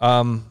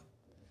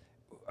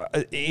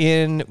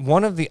 In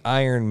one of the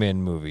Iron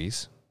Man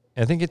movies,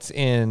 I think it's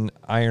in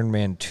Iron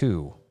Man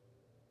 2.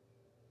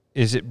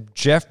 Is it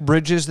Jeff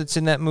Bridges that's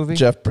in that movie?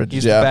 Jeff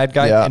Bridges, He's the bad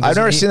guy. Yeah, I've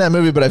never seen that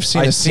movie, but I've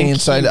seen a scene,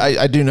 so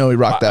I do know he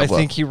rocked that look. I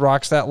think he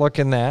rocks that look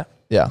in that.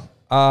 Yeah.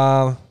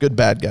 Good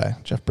bad guy,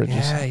 Jeff Bridges.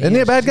 Yeah, Isn't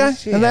he a bad guy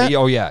in that?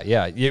 Oh,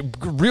 yeah.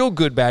 Real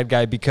good bad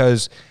guy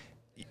because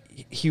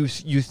you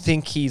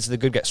think he's the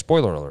good guy.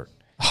 Spoiler alert.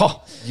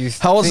 Oh,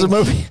 how old's the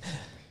movie?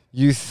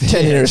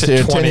 10 years,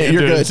 dude. 10 years.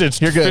 You're good. It's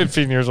You're good.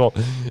 15 years old.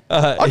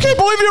 I can't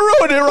believe you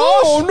ruined it,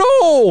 Ross.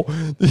 Oh,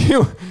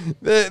 no.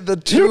 The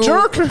two, you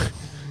jerk.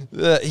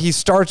 He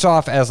starts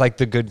off as like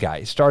the good guy.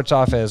 He starts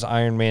off as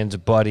Iron Man's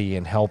buddy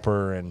and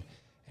helper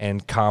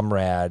and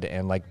comrade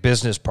and like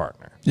business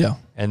partner. Yeah.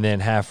 And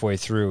then halfway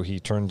through, he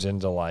turns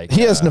into like...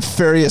 He has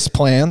nefarious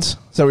plans.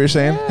 Is that what you're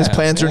saying? His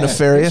plans are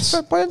nefarious?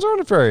 His plans are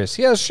nefarious.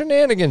 He has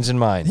shenanigans in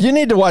mind. You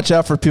need to watch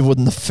out for people with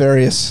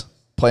nefarious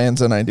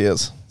plans and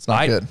ideas. It's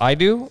not good. I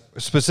do?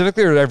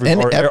 Specifically or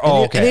everybody?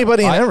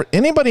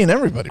 Anybody and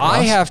everybody. Ross.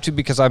 I have to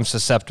because I'm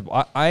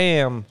susceptible. I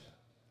am...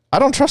 I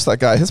don't trust that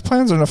guy. His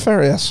plans are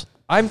nefarious.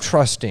 I'm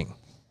trusting.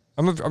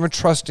 I'm a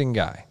trusting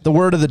guy. The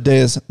word of the day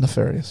is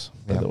nefarious,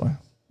 by the way.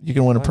 You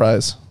can win a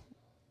prize.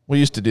 We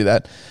used to do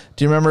that.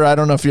 Do you remember? I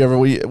don't know if you ever,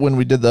 when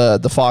we did the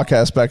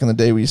Fawcast back in the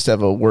day, we used to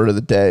have a word of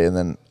the day. And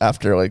then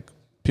after like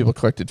people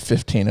collected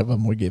 15 of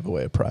them, we gave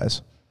away a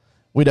prize.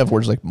 We'd have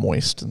words like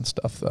moist and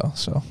stuff though.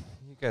 So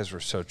you guys were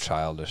so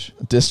childish.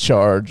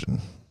 Discharge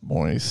and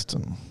moist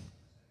and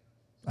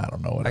I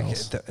don't know what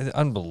else.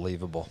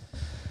 Unbelievable.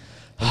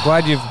 I'm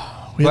glad you've...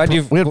 We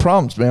had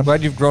problems, man.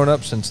 Glad you've grown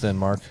up since then,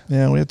 Mark.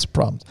 Yeah, we had some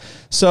problems.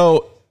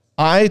 So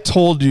I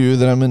told you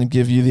that I'm going to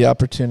give you the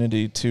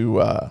opportunity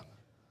to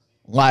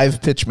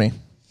live pitch me.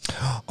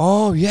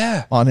 Oh,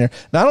 yeah. On here.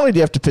 Not only do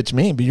you have to pitch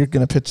me, but you're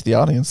going to pitch the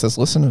audience that's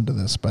listening to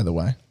this, by the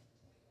way.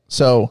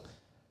 So.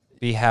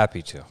 Be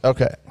happy to.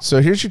 Okay.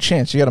 So here's your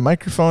chance. You got a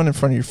microphone in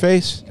front of your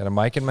face. Got a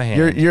mic in my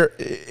hand. You're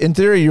in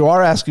theory, you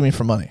are asking me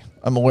for money.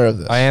 I'm aware of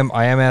this. I am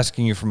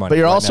asking you for money. But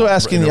you're also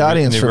asking the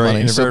audience for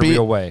money. In a very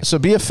real way. So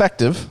be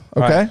effective,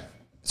 okay? Right.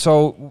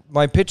 So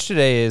my pitch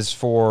today is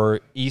for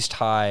East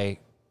High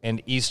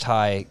and East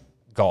High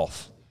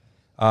golf.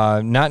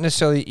 Not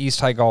necessarily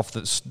East High golf,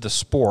 the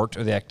sport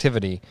or the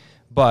activity,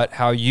 but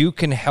how you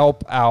can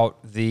help out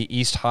the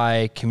East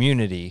High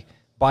community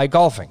by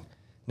golfing.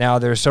 Now,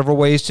 there are several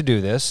ways to do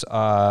this. For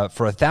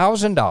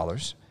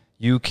 $1,000,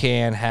 you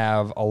can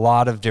have a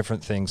lot of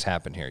different things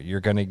happen here.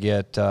 You're going to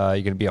get, you're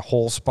going to be a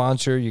hole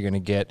sponsor. You're going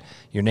to get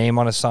your name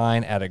on a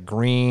sign at a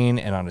green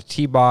and on a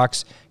tee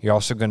box. You're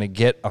also going to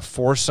get a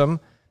foursome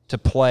to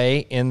play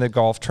in the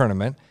golf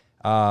tournament.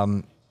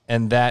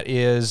 And that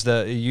is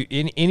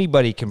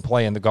anybody can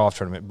play in the golf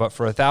tournament. But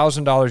for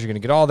 $1,000, you're going to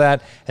get all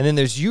that. And then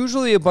there's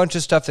usually a bunch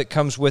of stuff that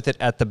comes with it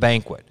at the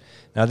banquet.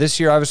 Now,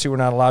 this year, obviously, we're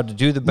not allowed to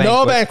do the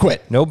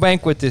banquet. No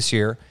banquet this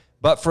year.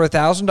 But for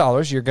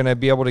 $1,000, you're going to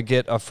be able to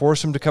get a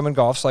foursome to come and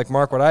golf. So like,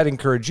 Mark, what I'd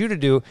encourage you to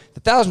do,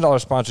 the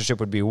 $1,000 sponsorship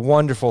would be a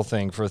wonderful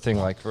thing for a thing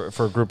like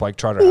for a group like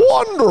Charterhouse.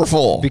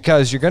 Wonderful.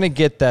 Because you're going to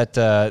get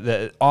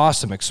that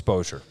awesome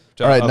exposure.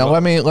 All right, now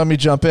let me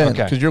jump in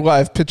because you're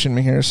live pitching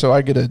me here, so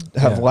I get to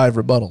have live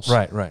rebuttals.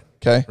 Right.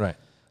 Okay? Right.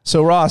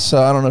 So Ross,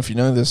 I don't know if you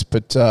know this,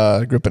 but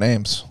a group in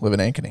Ames live in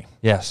Ankeny.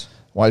 Yes.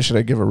 Why should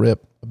I give a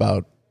rip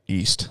about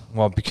East?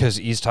 Well, because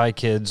East High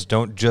kids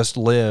don't just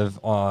live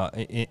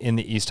in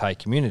the East High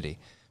community.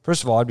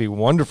 First of all, it'd be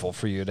wonderful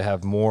for you to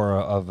have more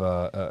of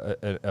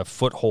a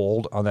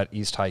foothold on that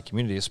East High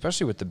community,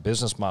 especially with the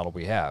business model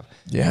we have.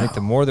 Yeah. I think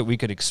the more that we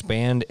could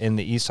expand in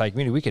the East High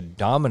community, we could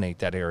dominate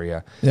that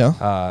area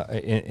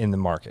in the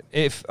market.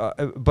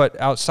 But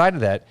outside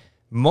of that,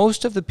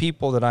 most of the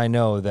people that I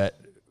know that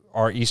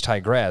are East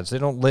High grads, they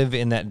don't live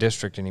in that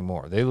district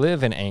anymore. They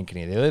live in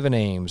Ankeny, they live in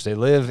Ames, they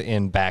live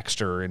in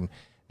Baxter and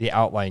the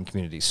outlying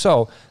communities.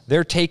 So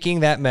they're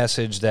taking that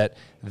message that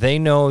they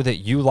know that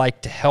you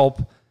like to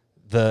help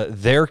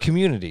their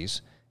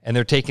communities, and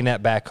they're taking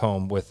that back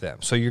home with them.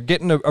 So you're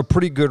getting a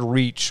pretty good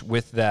reach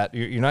with that.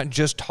 You're not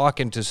just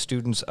talking to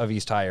students of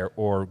East High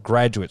or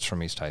graduates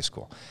from East High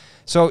School.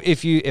 So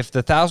if the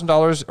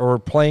 $1,000 or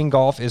playing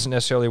golf isn't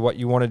necessarily what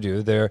you want to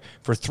do, there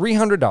for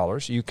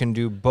 $300 you can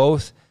do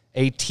both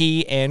a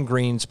tee and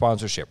green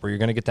sponsorship, where you're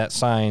going to get that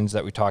signs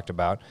that we talked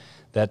about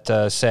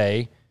that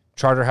say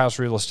Charterhouse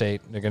Real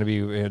Estate. They're going to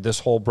be this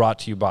hole brought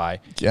to you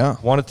by. Yeah.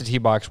 One at the tee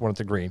box, one at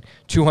the green.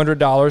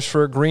 $200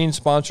 for a green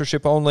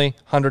sponsorship only,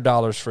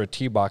 $100 for a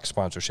tee box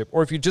sponsorship.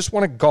 Or if you just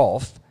want to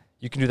golf,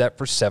 you can do that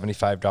for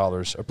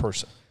 $75 a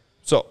person.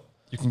 So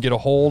you can get a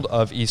hold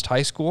of East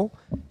High School.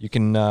 You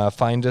can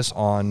find us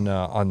on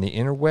the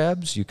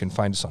interwebs. You can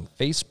find us on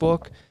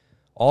Facebook.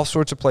 All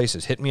sorts of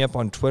places. Hit me up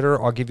on Twitter.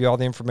 I'll give you all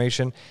the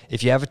information.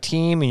 If you have a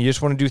team and you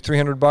just want to do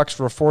 $300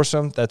 for a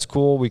foursome, that's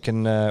cool. We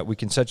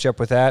can set you up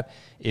with that.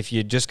 If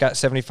you just got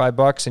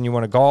 $75 and you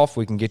want to golf,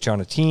 we can get you on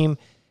a team.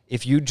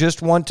 If you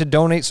just want to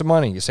donate some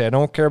money, you say, I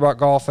don't care about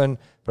golfing,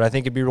 but I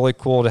think it'd be really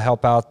cool to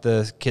help out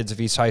the kids of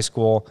East High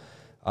School.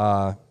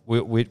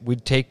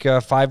 We'd take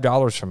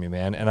 $5 from you,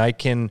 man.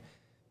 And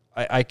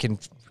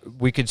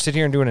we could sit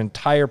here and do an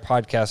entire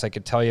podcast. I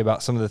could tell you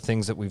about some of the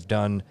things that we've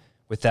done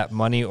with that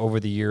money over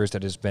the years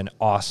that has been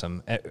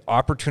awesome.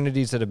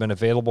 Opportunities that have been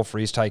available for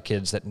East High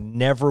kids that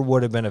never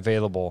would have been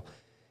available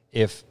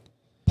if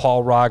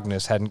Paul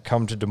Rognus hadn't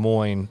come to Des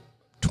Moines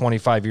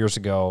 25 years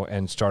ago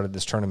and started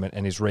this tournament,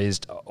 and he's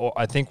raised,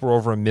 I think we're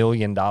over $1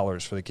 million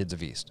for the kids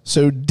of East.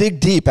 So dig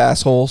deep,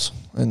 assholes,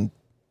 and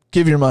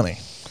give your money.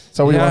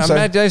 So what you want to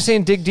say? I'm not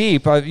saying dig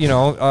deep.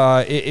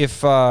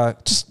 If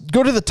just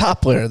go to the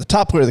top layer of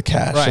the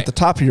cash Right. at the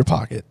top of your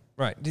pocket.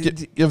 Right.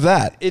 Give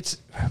that.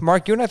 It's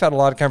Mark, you and I've had a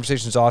lot of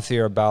conversations off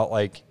here about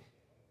like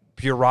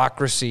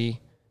bureaucracy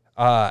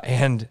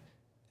and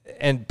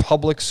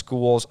public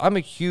schools. I'm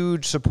a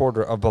huge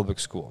supporter of public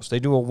schools. They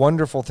do a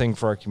wonderful thing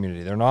for our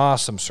community. They're an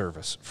awesome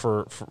service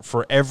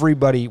for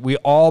everybody. We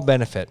all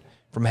benefit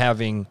from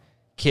having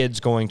kids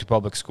going to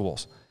public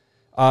schools.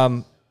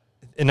 And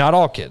not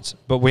all kids,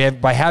 but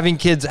by having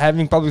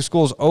public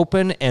schools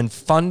open and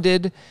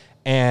funded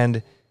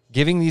and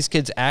giving these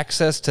kids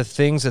access to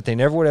things that they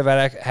never would have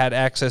had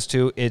access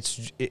to.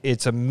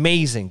 It's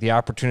amazing the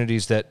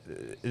opportunities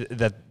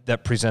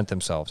that present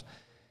themselves.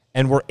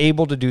 And we're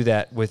able to do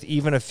that with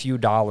even a few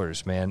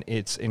dollars, man.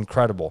 It's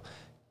incredible.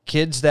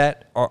 Kids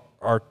that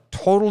are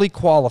totally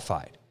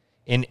qualified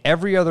in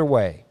every other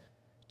way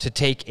to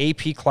take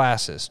AP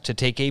classes, to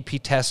take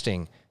AP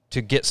testing,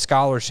 to get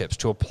scholarships,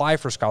 to apply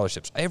for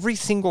scholarships. Every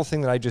single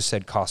thing that I just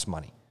said costs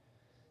money.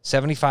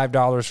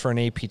 $75 for an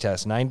AP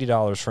test,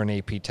 $90 for an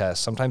AP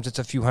test. Sometimes it's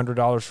a few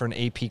 $100s for an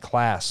AP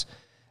class.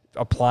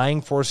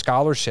 Applying for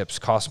scholarships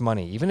costs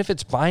money. Even if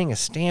it's buying a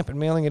stamp and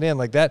mailing it in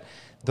like that,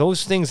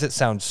 those things that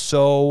sound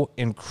so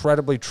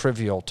incredibly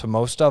trivial to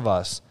most of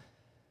us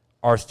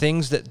are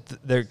things that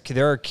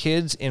there are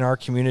kids in our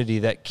community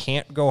that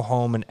can't go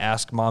home and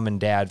ask mom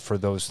and dad for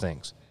those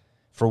things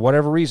for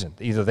whatever reason.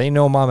 Either they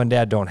know mom and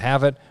dad don't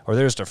have it or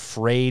they're just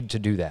afraid to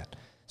do that.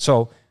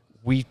 So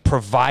we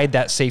provide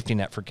that safety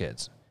net for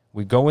kids.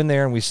 We go in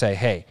there and we say,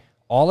 hey,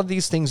 all of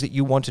these things that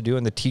you want to do,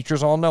 and the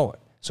teachers all know it.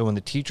 So when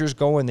the teachers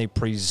go and they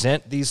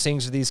present these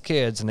things to these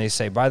kids and they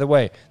say, by the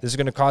way, this is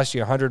going to cost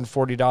you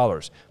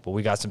 $140, but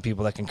we got some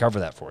people that can cover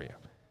that for you.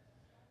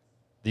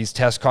 These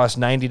tests cost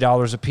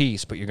 $90 a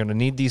piece, but you're going to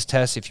need these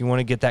tests if you want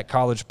to get that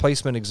college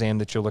placement exam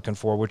that you're looking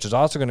for, which is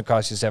also going to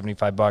cost you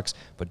 $75,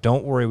 but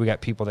don't worry, we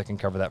got people that can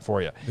cover that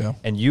for you. Yeah.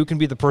 And you can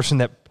be the person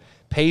that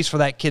pays for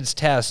that kid's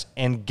test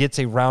and gets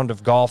a round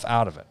of golf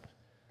out of it.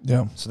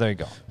 Yeah. So there you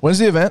go. When's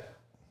the event?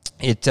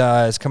 It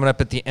is coming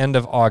up at the end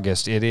of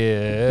August. It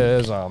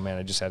is. Oh man,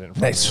 I just had it in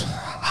front Nice, of me.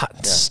 hot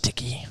and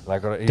sticky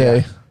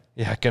Day.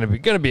 Yeah,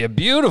 gonna be a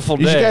beautiful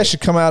day. You guys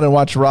should come out and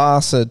watch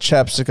Ross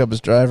chapstick up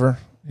his driver.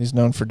 He's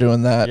known for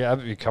doing that.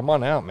 Yeah, come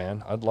on out,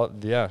 man. I'd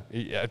love. Yeah,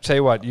 I tell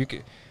you what, you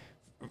could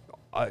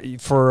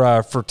for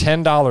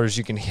 $10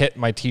 you can hit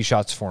my tee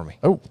shots for me.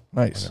 Oh,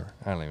 nice. Whatever.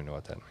 I don't even know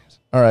what that means.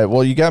 All right.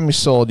 Well, you got me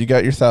sold. You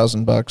got your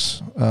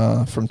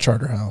 $1,000 from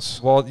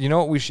Charterhouse. Well, you know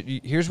what we should.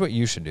 Here's what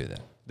you should do then.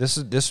 This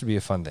would be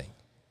a fun thing.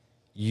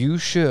 You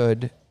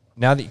should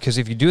because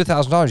if you do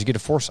 $1,000, you get a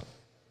foursome.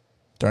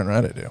 Darn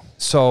right I do.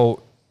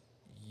 So,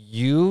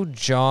 you,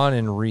 John,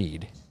 and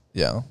Reed.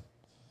 Yeah.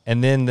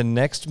 And then the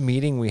next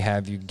meeting we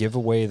have, you give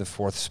away the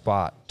 4th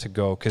spot to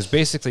go. Because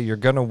basically you're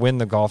going to win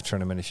the golf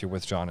tournament if you're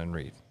with John and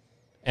Reed.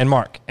 And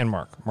Mark.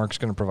 Mark's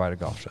going to provide a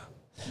golf shot.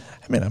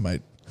 I mean, I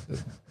might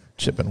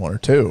chip in 1 or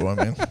 2. I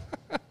mean,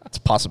 it's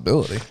a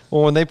possibility.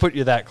 Well, when they put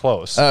you that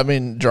close. I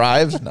mean,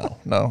 drives? No,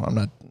 I'm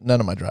not. None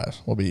of my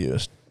drives will be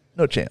used.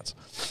 No chance.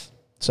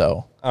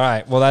 So. All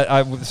right.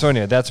 Well, so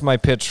anyway, that's my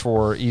pitch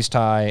for East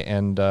High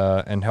and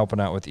helping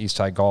out with East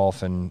High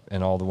Golf and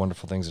all the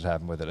wonderful things that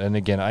happen with it. And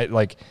again,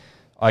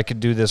 I could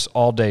do this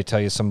all day, tell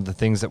you some of the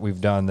things that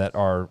we've done that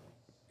are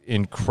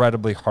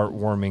incredibly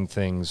heartwarming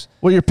things.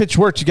 Well, your pitch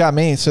worked. You got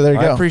me, so there you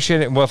go. I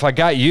appreciate it. Well, if I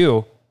got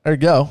you, there you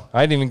go.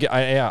 I didn't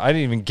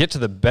even get to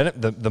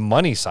the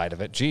money side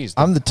of it. Jeez,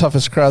 I'm the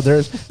toughest crowd there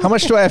is. How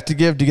much do I have to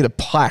give to get a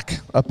plaque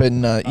up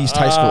in East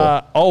High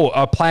School?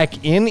 A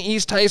plaque in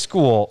East High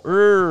School.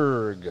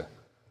 Erg.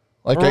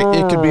 Like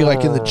it could be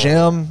like in the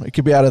gym. It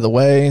could be out of the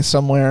way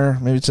somewhere.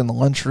 Maybe it's in the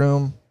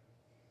lunchroom.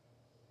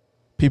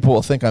 People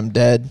will think I'm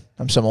dead.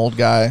 I'm some old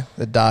guy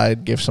that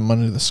died, gave some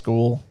money to the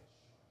school.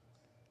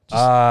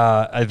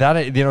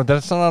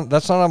 That's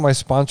not on my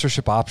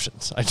sponsorship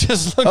options. I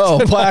just looked. Oh,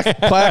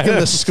 plaque in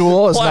the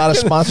school is not a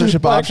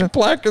sponsorship option.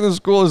 Plaque in the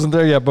school isn't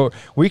there yet, but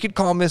we could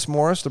call Miss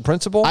Morris, the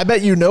principal. I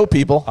bet you know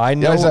people. I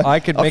know. I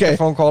could make a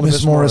phone call to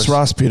Miss Morris.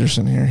 Ross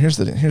Peterson here. Here's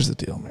the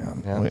deal,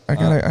 man. Yeah.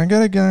 I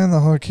got a guy on the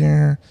hook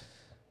here.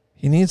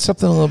 He needs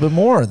something a little bit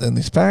more than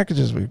these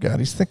packages we've got.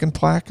 He's thinking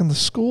plaque in the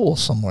school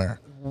somewhere.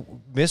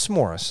 Miss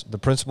Morris, the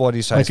principal at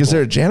East High School. Is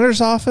there a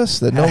janitor's office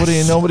that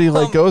nobody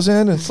like goes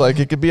in? It's like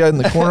it could be in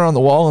the corner on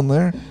the wall in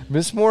there.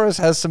 Miss Morris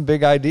has some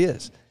big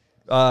ideas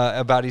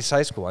about East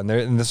High School, and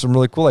there's some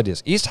really cool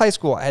ideas. East High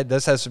School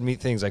has some neat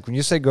things. Like when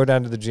you say go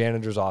down to the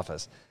janitor's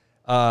office,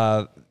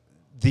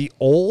 the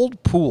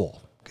old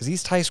pool, because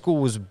East High School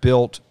was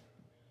built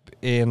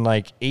in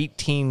like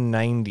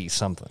 1890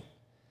 something.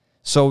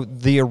 So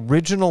the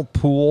original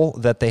pool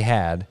that they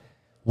had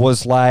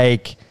was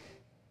like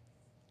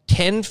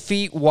 10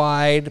 feet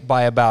wide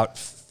by about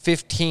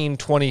 15,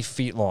 20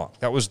 feet long.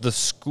 That was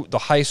the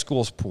high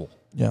school's pool.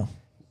 Yeah.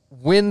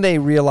 When they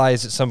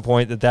realized at some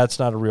point that that's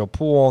not a real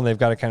pool and they've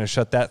got to kind of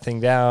shut that thing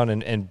down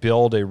and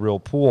build a real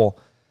pool,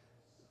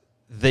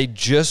 they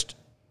just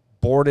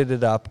boarded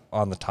it up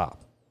on the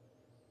top.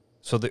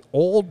 So the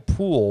old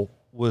pool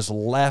was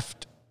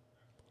left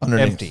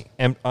empty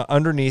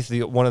underneath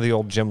one of the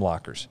old gym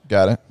lockers.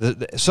 Got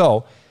it.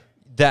 So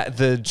that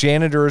the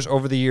janitors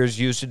over the years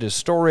used it as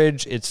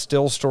storage. It's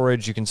still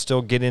storage. You can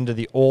still get into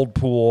the old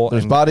pool.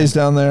 There's bodies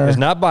down there. There's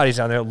not bodies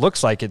down there. It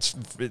looks like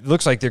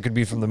there could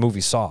be from the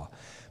movie Saw.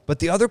 But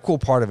the other cool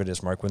part of it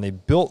is, Mark, when they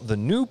built the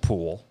new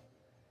pool,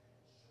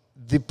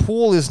 the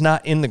pool is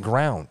not in the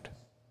ground.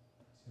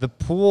 The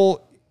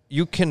pool,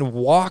 you can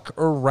walk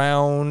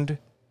around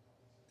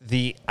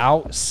the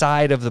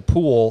outside of the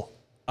pool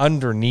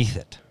underneath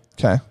it.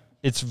 Okay.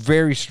 It's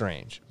very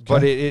strange.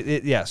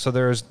 Okay. But so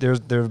there's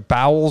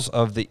bowels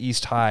of the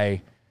East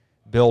High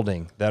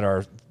building that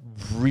are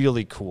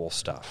really cool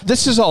stuff.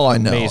 This is all I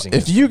know. Amazing.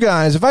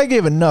 If I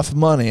gave enough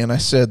money and I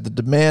said the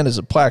demand is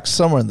a plaque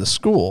somewhere in the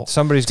school,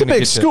 somebody's going to get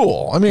big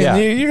school. I mean,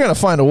 you're going to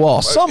find a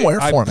wall somewhere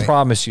for me. I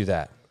promise you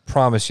that.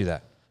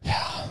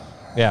 Yeah.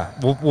 Yeah.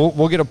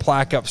 We'll get a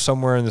plaque up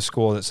somewhere in the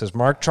school that says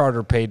Mark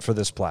Charter paid for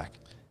this plaque.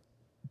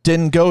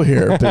 Didn't go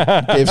here,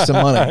 but gave some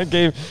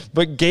money.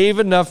 gave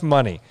enough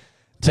money.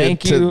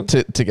 Thank you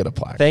to get a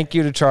plaque. Thank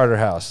you to Charter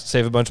House.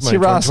 Save a bunch of money.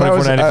 See, Ross,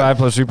 $24.95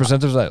 plus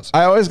 3% of sales.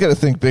 I always got to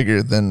think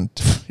bigger than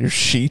your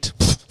sheet.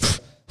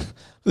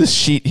 This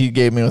sheet he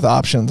gave me with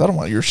options. I don't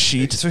want your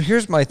sheet. So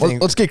here's my thing.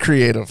 Let's get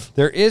creative.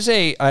 There is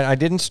I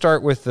didn't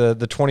start with the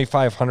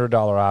 $2,500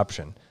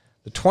 option.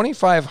 The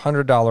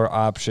 $2,500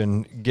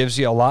 option gives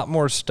you a lot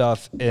more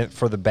stuff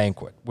for the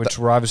banquet, which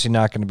we're obviously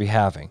not going to be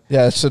having.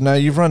 Yeah, so now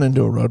you've run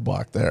into a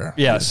roadblock there.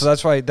 Yeah, so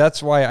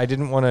that's why I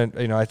didn't want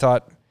to, I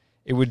thought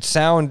it would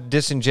sound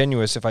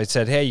disingenuous if I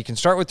said, hey, you can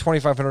start with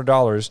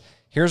 $2,500.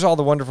 Here's all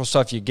the wonderful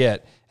stuff you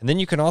get. And then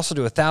you can also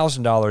do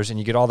 $1,000 and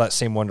you get all that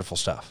same wonderful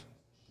stuff.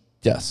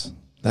 Yes.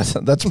 That's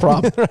a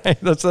problem. Right.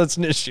 That's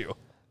an issue.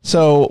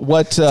 So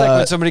what? It's like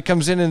when somebody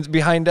comes in and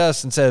behind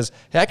us and says,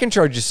 hey, I can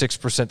charge you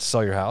 6% to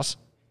sell your house.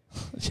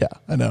 Yeah,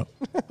 I know.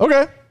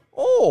 Okay.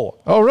 Oh,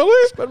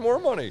 really? Spend more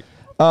money.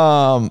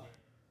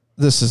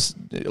 This is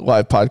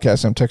live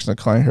podcast. I'm texting a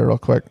client here real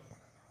quick.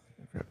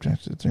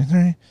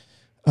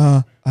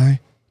 I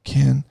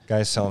can.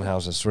 Guy's selling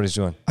houses. That's what he's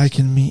doing. I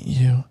can meet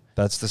you.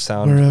 That's the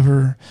sound.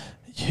 Wherever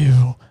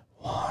you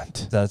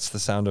want. That's the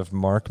sound of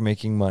Mark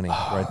making money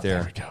right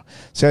there. There we go.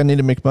 See, I need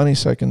to make money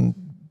so I can,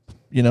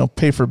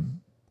 pay for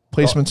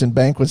placements in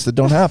banquets that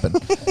don't happen.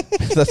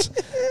 That's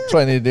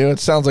what I need to do. It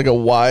sounds like a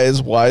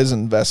wise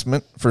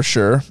investment for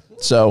sure.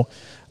 So,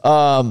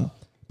 by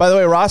the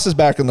way, Ross is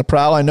back on the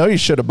prowl. I know you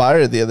showed a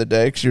buyer the other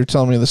day because you were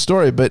telling me the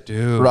story, but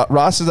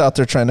Ross is out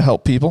there trying to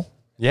help people.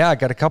 Yeah, I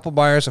got a couple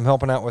buyers I'm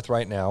helping out with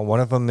right now.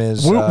 One of them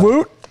is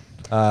woot.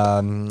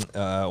 One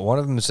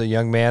of them is a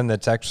young man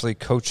that's actually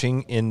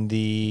coaching in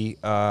the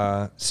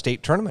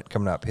state tournament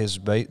coming up.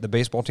 The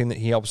baseball team that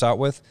he helps out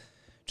with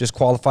just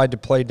qualified to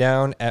play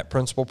down at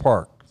Principal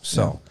Park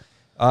So,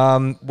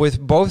 with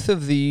both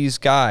of these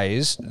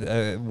guys,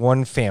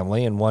 one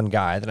family and one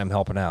guy that I'm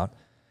helping out,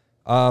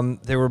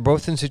 they were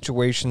both in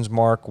situations,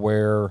 Mark,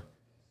 where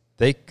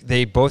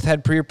they both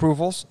had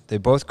pre-approvals. They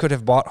both could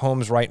have bought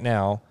homes right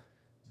now,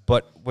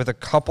 but with a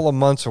couple of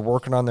months of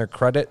working on their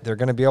credit, they're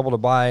going to be able to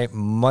buy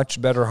much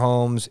better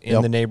homes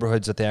in the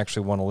neighborhoods that they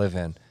actually want to live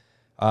in.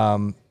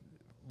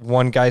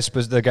 One guy,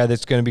 the guy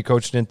that's going to be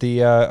coaching at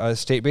the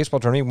state baseball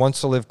tournament,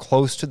 wants to live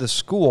close to the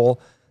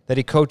school that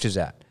he coaches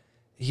at.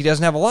 He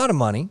doesn't have a lot of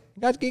money,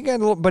 but he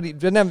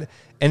doesn't have,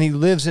 and he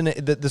lives in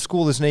the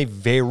school is in a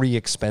very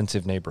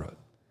expensive neighborhood.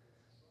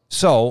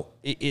 So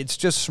it's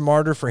just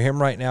smarter for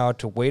him right now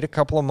to wait a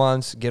couple of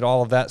months, get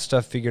all of that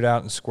stuff figured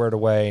out and squared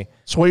away.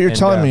 So what you're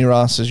telling me,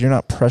 Ross, is you're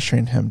not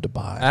pressuring him to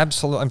buy.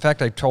 Absolutely. In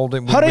fact, I told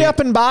him. Hurry up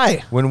and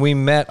buy. When we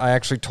met, I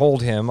actually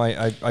told him,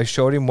 I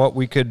showed him what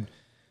we could,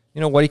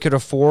 what he could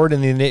afford in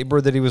the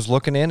neighborhood that he was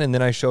looking in. And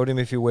then I showed him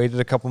if he waited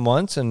a couple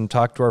months and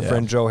talked to our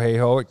friend Joe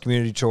Hayho at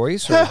Community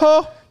Choice.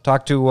 Or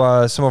talk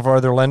to some of our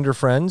other lender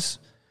friends,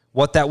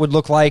 what that would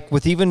look like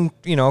with even,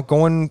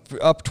 going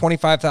up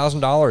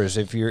 $25,000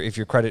 if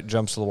your credit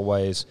jumps a little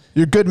ways.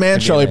 You're a good man,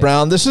 Charlie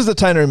Brown. This is the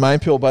time to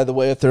remind people, by the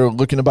way, if they're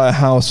looking to buy a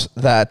house,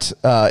 that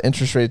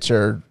interest rates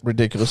are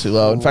ridiculously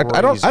low. In fact,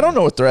 I don't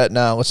know what they're at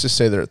now. Let's just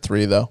say they're at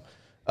 3%, though.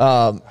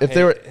 If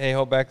they were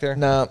Hayho back there?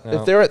 No,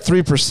 if they're at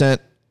 3%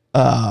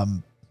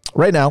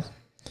 right now,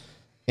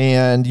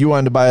 and you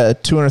wanted to buy a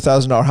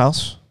 $200,000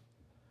 house,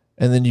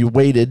 and then you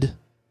waited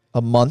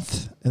a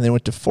month and then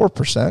went to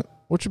 4%,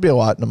 which would be a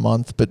lot in a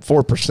month, but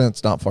 4%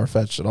 is not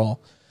far-fetched at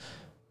all.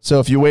 So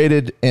if you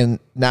waited and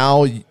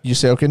now you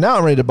say, okay, now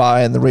I'm ready to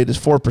buy, and the rate is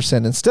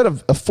 4%, instead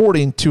of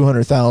affording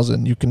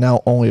 $200,000, you can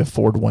now only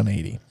afford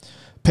 $180,000.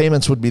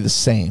 Payments would be the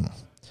same.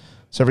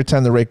 So every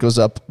time the rate goes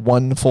up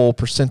 1 full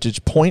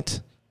percentage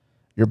point,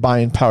 your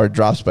buying power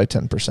drops by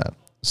 10%.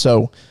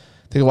 So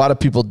I think a lot of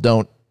people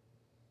don't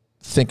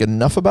think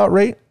enough about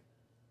rate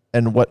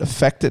and what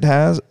effect it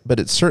has, but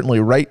it's certainly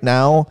right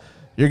now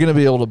you're going to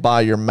be able to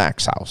buy your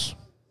max house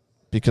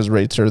because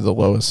rates are the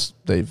lowest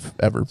they've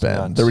ever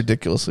been. They're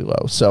ridiculously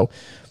low. So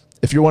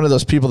if you're one of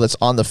those people that's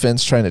on the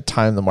fence trying to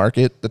time the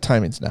market, the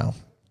timing's now.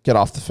 Get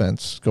off the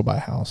fence, go buy a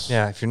house.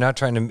 Yeah, if you're not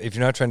trying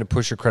to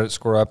push your credit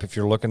score up, if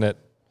you're looking at,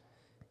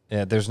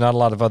 there's not a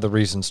lot of other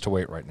reasons to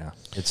wait right now.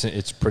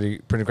 It's pretty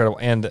incredible,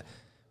 and the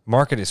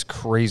market is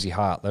crazy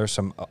hot. There's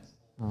some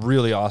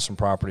really awesome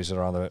properties that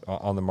are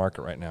on the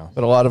market right now.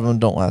 But a lot of them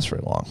don't last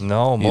very long.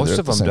 No, most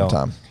of them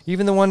don't.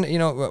 Even the one,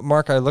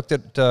 Mark, I looked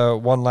at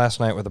one last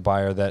night with a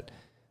buyer that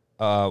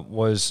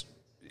was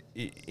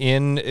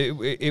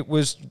it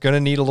was going to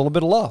need a little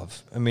bit of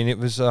love. I mean, it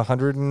was a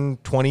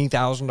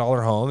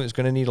 $120,000 home. It's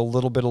going to need a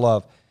little bit of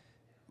love.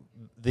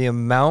 The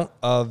amount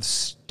of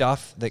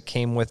stuff that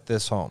came with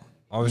this home,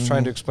 I was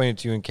trying to explain it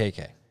to you in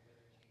KK.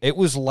 It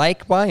was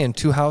like buying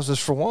 2 houses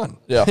for one.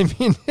 Yeah. I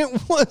mean,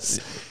 it was.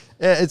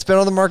 It's been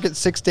on the market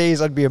 6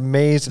 days. I'd be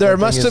amazed. There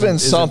must have been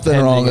something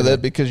wrong with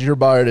it because your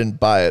buyer didn't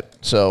buy it.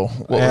 So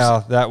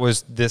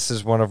this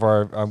is one of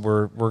our.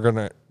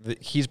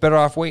 He's better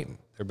off waiting.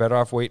 They're better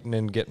off waiting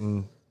and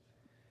getting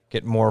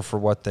more for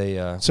what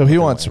they. So he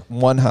wants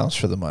one house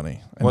for the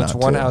money. Wants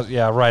one house.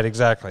 Yeah, right.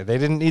 Exactly. They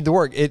didn't need the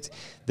work.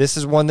 This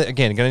is one that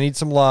again going to need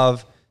some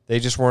love. They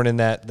just weren't in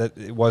that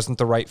it wasn't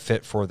the right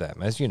fit for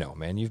them. As you know,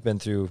 man, you've been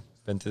through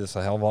this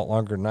a hell of a lot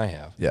longer than I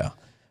have. Yeah.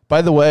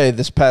 By the way,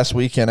 this past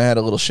weekend, I had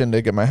a little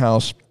shindig at my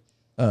house.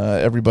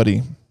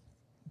 Everybody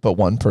but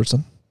one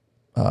person,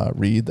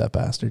 Reed, that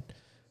bastard,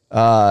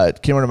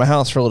 came over to my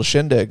house for a little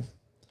shindig.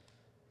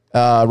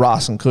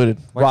 Ross included.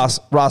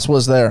 Ross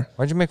was there.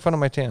 Why'd you make fun of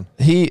my tan?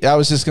 I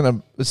was just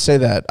gonna say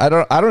that. I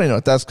don't even know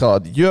what that's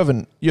called. You have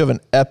an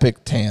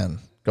epic tan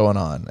going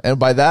on, and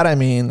by that I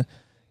mean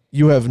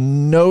you have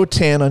no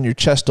tan on your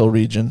chestal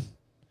region,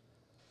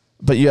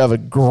 but you have a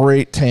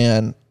great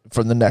tan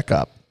from the neck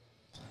up.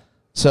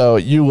 So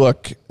you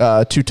look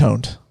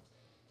two-toned.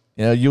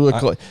 You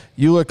look like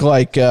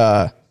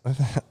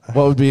what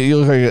would be? You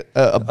look like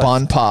a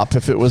Bon Pop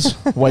if it was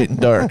white and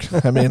dark.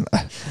 I mean,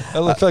 I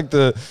look like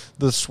the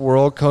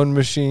swirl cone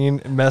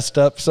machine messed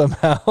up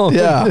somehow.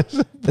 Yeah,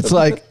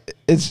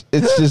 it's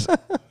just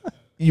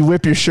you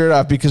whip your shirt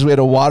off because we had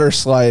a water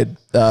slide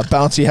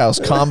bouncy house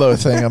combo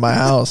thing at my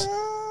house.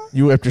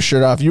 You whipped your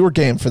shirt off. You were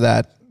game for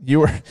that. It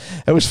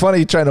was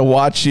funny trying to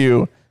watch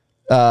you.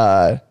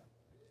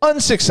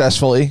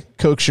 Unsuccessfully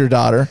coax your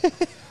daughter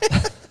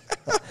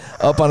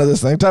up onto this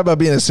thing. Talk about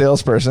being a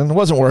salesperson. It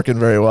wasn't working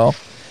very well.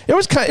 It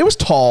was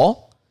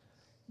tall.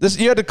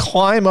 You had to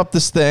climb up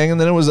this thing,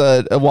 and then it was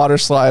a water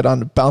slide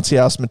on bouncy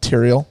house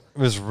material. It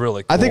was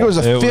really cool. I think it was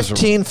a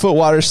 15-foot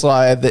water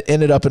slide that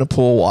ended up in a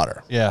pool of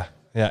water. Yeah.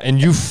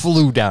 And you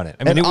flew down it.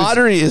 I mean,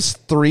 Audrey is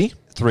 3.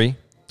 3.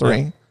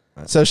 Yeah.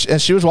 So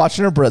she was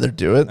watching her brother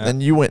do it,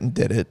 and you went and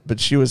did it, but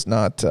she was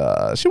not.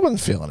 She wasn't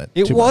feeling it.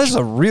 It was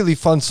a really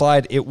fun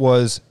slide. It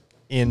was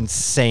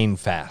insane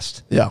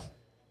fast. Yeah,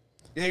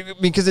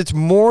 because it's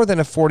more than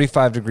a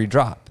 45-degree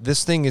drop.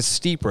 This thing is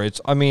steeper. It's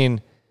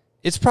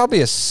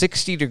probably a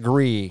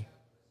 60-degree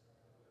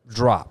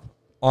drop.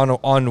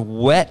 on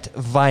wet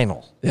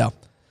vinyl. Yeah.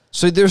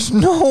 So there's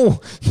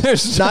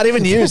Not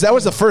even used. That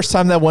was the first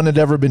time that one had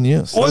ever been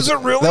used. Was it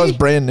really? That was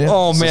brand new.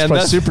 Oh, So man. it's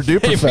probably super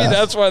duper maybe fast.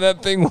 that's why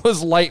that thing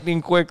was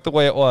lightning quick the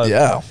way it was.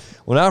 Yeah.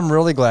 Well, now I'm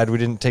really glad we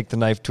didn't take the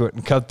knife to it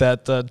and cut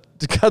that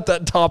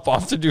top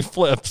off to do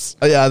flips.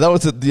 Yeah, that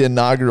was the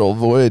inaugural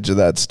voyage of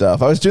that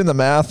stuff. I was doing the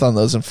math on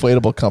those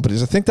inflatable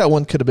companies. I think that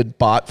one could have been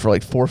bought for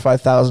like $4,000 or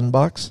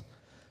 $5,000.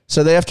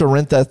 So they have to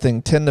rent that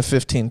thing 10 to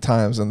 15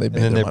 times, and they made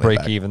And then their they money break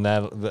back.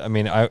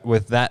 even.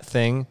 With that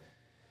thing,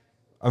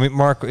 I mean,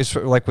 Mark, it's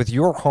like with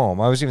your home.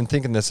 I was even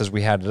thinking this as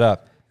we had it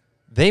up.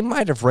 They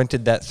might have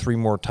rented that 3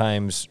 more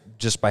times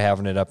just by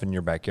having it up in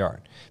your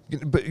backyard.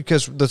 But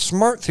because the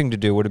smart thing to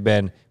do would have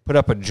been put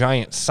up a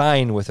giant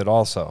sign with it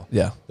also.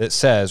 Yeah. That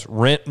says,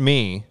 rent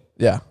me,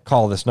 Yeah,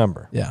 call this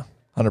number. yeah,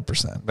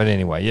 100%. But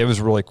anyway, it was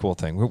a really cool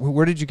thing.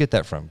 Where did you get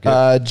that from?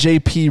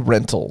 JP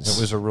Rentals.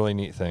 It was a really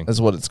neat thing.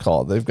 is what it's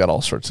called. They've got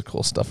all sorts of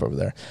cool stuff over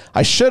there.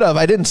 I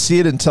didn't see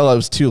it until I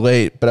was too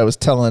late, but I was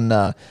telling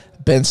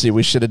Bency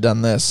we should have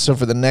done this. So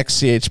for the next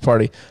CH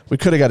party, we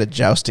could have got a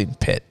jousting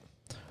pit.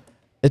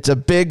 It's a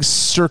big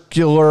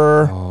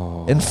circular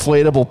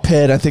inflatable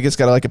pit. I think it's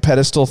got like a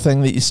pedestal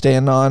thing that you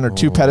stand on, or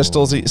 2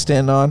 pedestals that you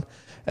stand on,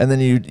 and then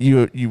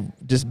you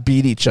just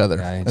beat each other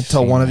I've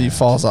until seen one of you that.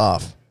 falls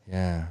off.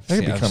 Yeah.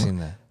 That could I've seen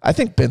that. I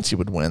think Bency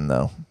would win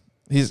though.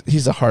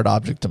 He's a hard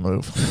object to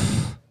move.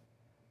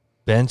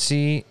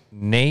 Bency,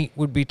 Nate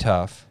would be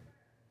tough.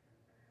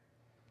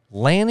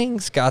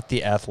 Lanning's got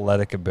the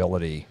athletic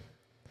ability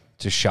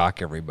to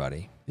shock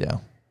everybody. Yeah.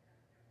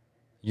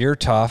 You're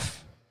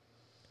tough.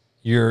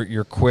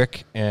 You're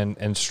quick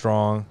and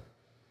strong.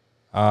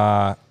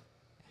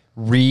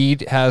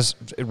 Reed and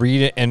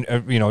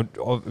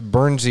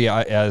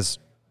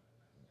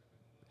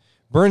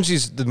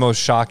Burnsy's the most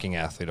shocking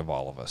athlete of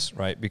all of us,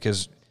 right?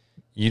 Because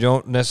you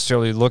don't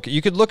necessarily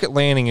you could look at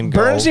Lanning and go,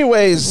 Burnsy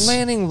weighs.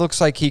 Lanning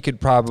looks like he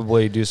could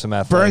probably do some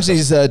athletic.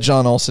 Burnsy's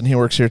John Olson. He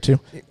works here too.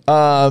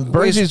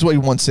 Burnsy's what,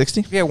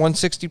 160? Yeah,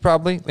 160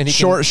 probably. And he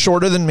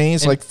Shorter than me.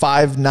 He's like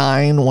 5'9",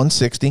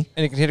 160.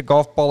 and he can hit a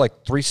golf ball like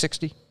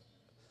 360.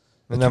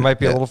 And that might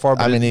be a little far,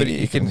 but, I mean, but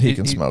he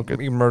can smoke it.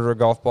 He can murder a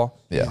golf ball.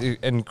 Yeah. He's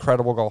an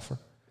incredible golfer.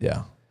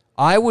 Yeah.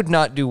 I would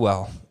not do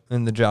well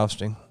in the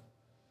jousting.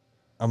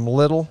 I'm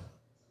little.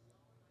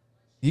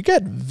 You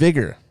got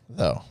vigor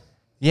though.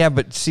 Yeah,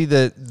 but see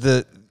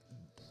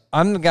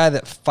I'm the guy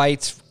that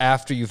fights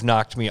after you've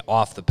knocked me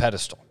off the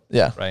pedestal.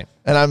 Yeah. Right.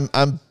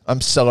 And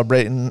I'm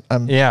celebrating.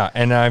 I'm Yeah,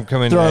 and I'm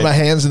coming throwing my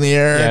hands in the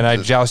air. Yeah, and I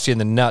joust you in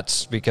the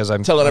nuts because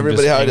I'm telling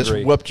everybody how I just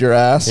angry. whooped your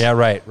ass. Yeah,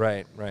 right.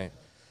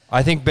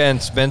 I think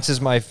Bence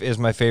is my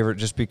favorite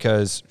just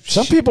because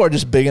Some people are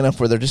just big enough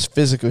where they're just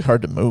physically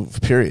hard to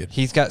move, period.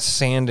 he's got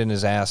sand in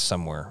his ass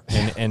somewhere,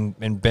 and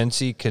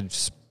Bency could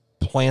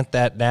plant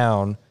that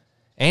down,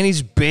 and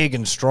he's big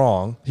and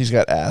strong. He's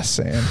got ass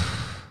sand.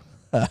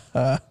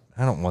 I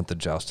don't want the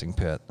jousting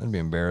pit. That'd be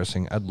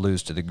embarrassing. I'd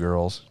lose to the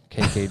girls.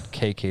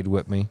 KK'd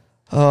whip me.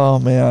 Oh,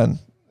 man.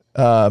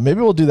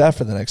 Maybe we'll do that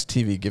for the next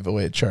TV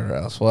giveaway at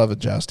Charterhouse. We'll have a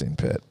jousting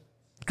pit.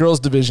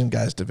 Girls division,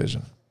 guys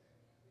division.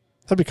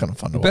 That'd be kind of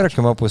fun to Better watch.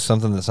 come up with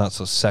something that's not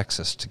so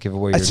sexist to give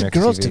away your It's a next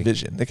girls TV.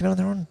 division. They can have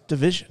their own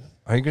division.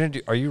 Are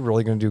you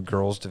really gonna do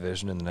girls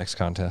division in the next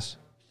contest?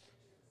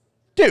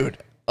 Dude,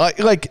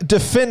 like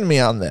defend me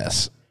on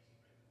this.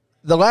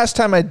 The last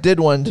time I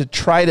did one to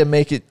try to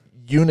make it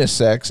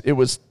unisex, it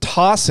was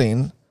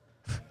tossing,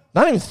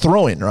 not even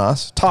throwing,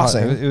 Ross,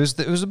 tossing. It was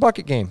the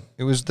bucket game.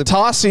 It was the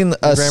Tossing a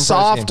grand prize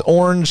soft game.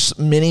 orange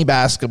mini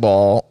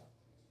basketball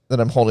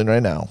that I'm holding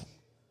right now.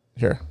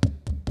 Here.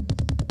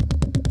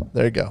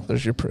 There you go.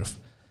 There's your proof.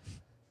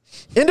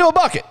 Into a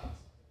bucket,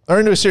 or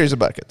into a series of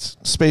buckets,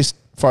 spaced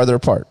farther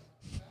apart.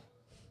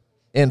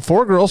 And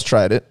 4 girls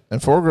tried it,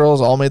 and 4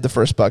 girls all made the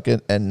first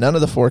bucket, and none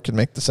of the 4 could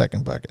make the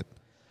second bucket.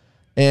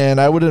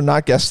 And I would have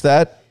not guessed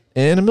that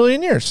in a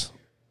million years.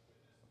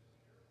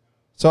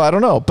 So I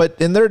don't know. But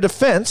in their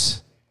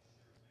defense,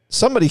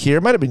 somebody here,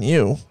 it might have been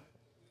you,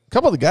 a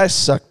couple of the guys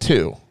sucked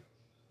too.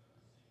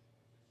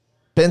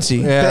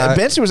 Bency. Yeah,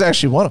 Bency was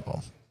actually one of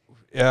them.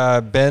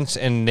 Bence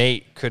and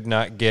Nate could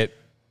not get,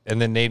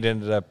 and then Nate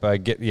ended up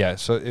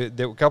So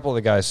a couple of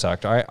the guys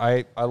sucked.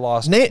 I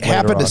lost. Nate later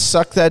happened on. to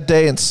suck that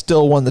day and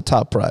still won the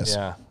top prize.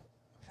 Yeah,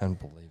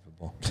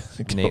 unbelievable.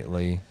 Nate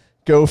Lee.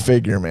 Go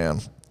figure,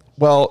 man.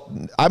 Well,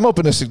 I'm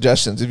open to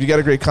suggestions. If you got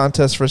a great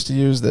contest for us to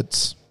use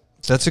that's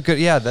a good.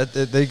 Yeah,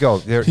 there you go.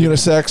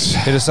 unisex.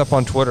 Hit us up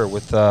on Twitter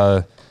with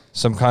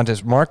some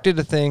contest. Mark did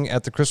a thing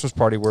at the Christmas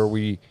party where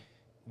we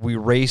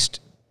raced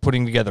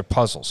putting together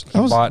puzzles.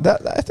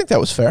 I think that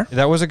was fair.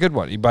 That was a good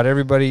one. He bought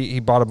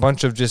a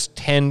bunch of just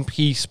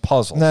 10-piece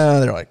puzzles.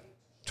 No, they're like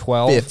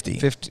 12, 50.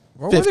 50.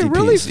 Were 50 they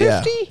really piece,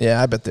 50?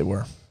 Yeah, I bet they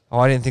were. Oh,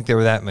 I didn't think there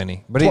were that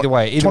many. But either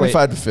way,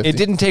 25 to 50. It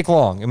didn't take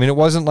long. I mean, it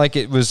wasn't like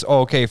it was,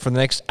 okay, for the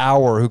next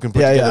hour, who can put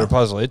together a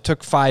puzzle. It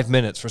took 5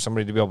 minutes for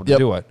somebody to be able to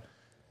do it.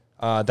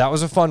 That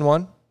was a fun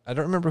one. I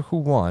don't remember who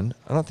won.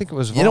 I don't think it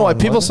was Vaughn. You know what?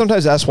 People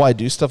sometimes ask why I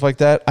do stuff like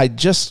that. I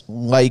just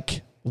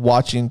like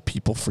watching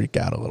people freak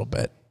out a little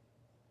bit.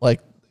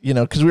 Like,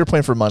 because we were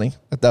playing for money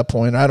at that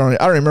point. I don't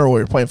remember what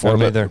we were playing for,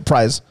 but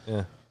prize.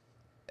 Yeah.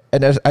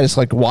 And I just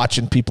like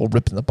watching people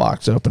ripping the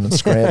box open and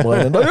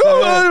scrambling and like,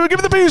 oh, give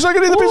me the piece. I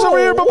can eat the piece over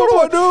here.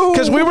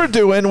 Because we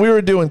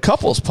were doing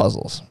couples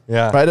puzzles.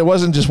 Yeah. Right. It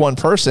wasn't just one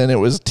person. It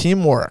was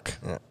teamwork.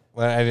 Yeah.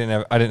 Well, I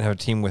didn't have a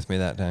team with me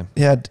that time.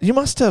 Yeah. You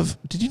must have.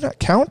 Did you not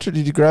count or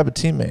did you grab a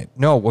teammate?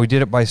 No, we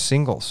did it by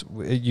singles.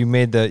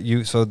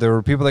 So there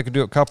were people that could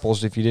do it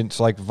couples. If you didn't,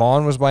 so like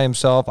Vaughn was by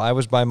himself, I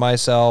was by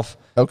myself.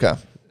 Okay.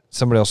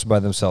 Somebody else was by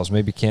themselves.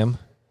 Maybe Kim.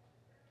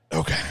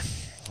 Okay.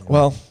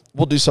 Well,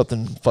 we'll do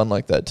something fun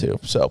like that too.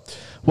 So,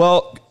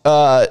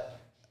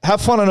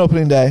 have fun on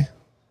opening day.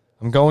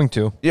 I'm going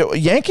to.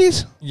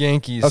 Yankees?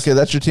 Yankees. Okay,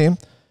 that's your team.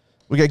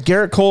 We got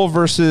Garrett Cole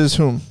versus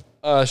whom?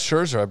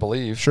 Scherzer, I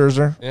believe.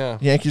 Scherzer. Yeah.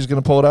 Yankees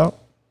going to pull it out?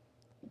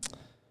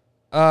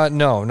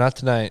 No, not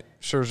tonight.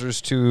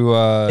 Scherzer's to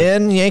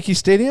in Yankee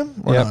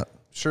Stadium or not?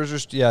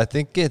 Scherzer's. Yeah, I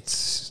think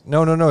it's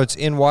no. It's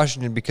in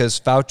Washington because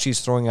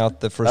Fauci's throwing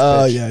out the first pitch.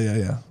 Oh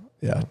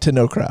yeah. To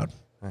no crowd.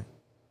 Right.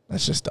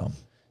 That's just dumb.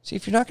 See,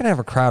 if you're not going to have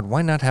a crowd,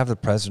 why not have the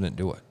president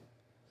do it?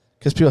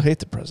 Because people hate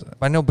the president.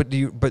 I know, but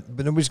but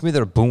nobody's going to be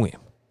there to boo him.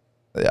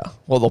 Yeah.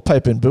 Well, they'll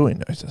pipe in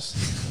booing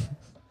noises.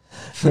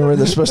 Remember,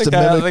 they're supposed to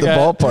mimic the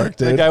ballpark,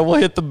 dude. The guy will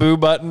hit the boo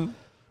button.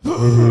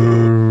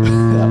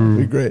 That would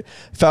be great.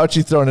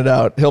 Fauci throwing it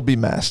out. He'll be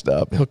masked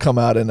up. He'll come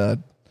out in a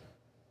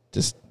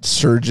just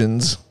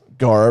surgeon's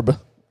garb,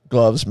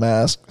 gloves,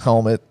 mask,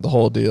 helmet, the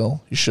whole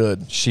deal. You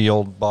should.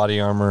 Shield, body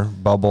armor,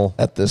 bubble.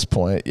 At this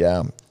point,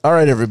 yeah. All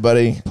right,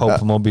 everybody.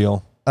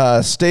 Pope-mobile.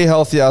 Stay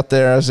healthy out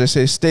there. As they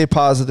say, stay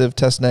positive,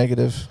 test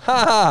negative.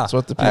 That's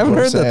what the people I haven't are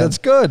heard saying. that. That's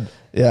good.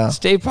 Yeah.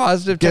 Stay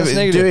positive, test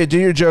negative. Do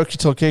your joke you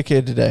told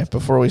KK today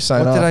before we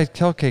sign off. What did I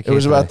tell KK? It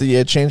was about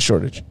the chain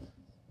shortage.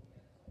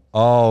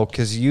 Oh,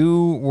 because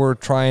you were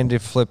trying to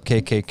flip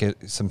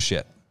KK some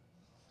shit.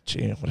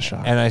 Gee, what a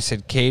shock. And I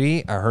said,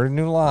 Katie, I heard a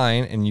new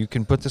line, and you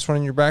can put this one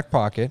in your back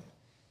pocket.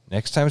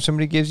 Next time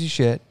somebody gives you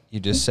shit, you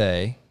just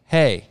say,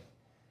 hey,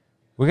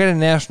 we got a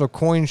national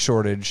coin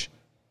shortage.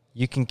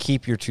 You can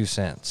keep your 2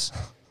 cents.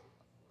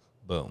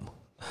 Boom.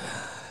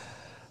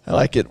 I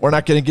like it. We're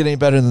not going to get any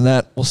better than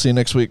that. We'll see you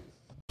next week.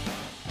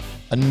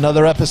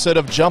 Another episode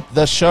of Jump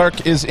the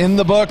Shark is in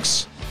the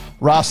books.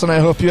 Ross and I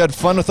hope you had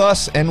fun with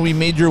us and we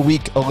made your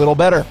week a little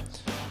better.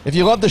 If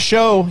you love the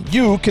show,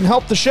 you can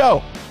help the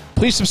show.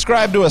 Please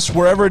subscribe to us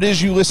wherever it is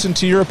you listen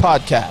to your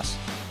podcast.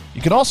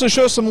 You can also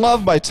show some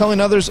love by telling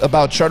others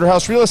about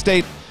Charterhouse Real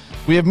Estate.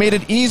 We have made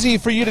it easy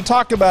for you to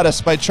talk about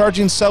us by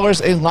charging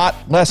sellers a lot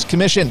less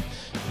commission.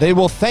 They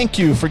will thank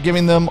you for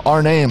giving them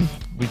our name.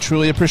 We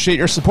truly appreciate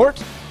your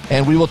support,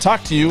 and we will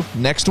talk to you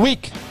next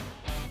week.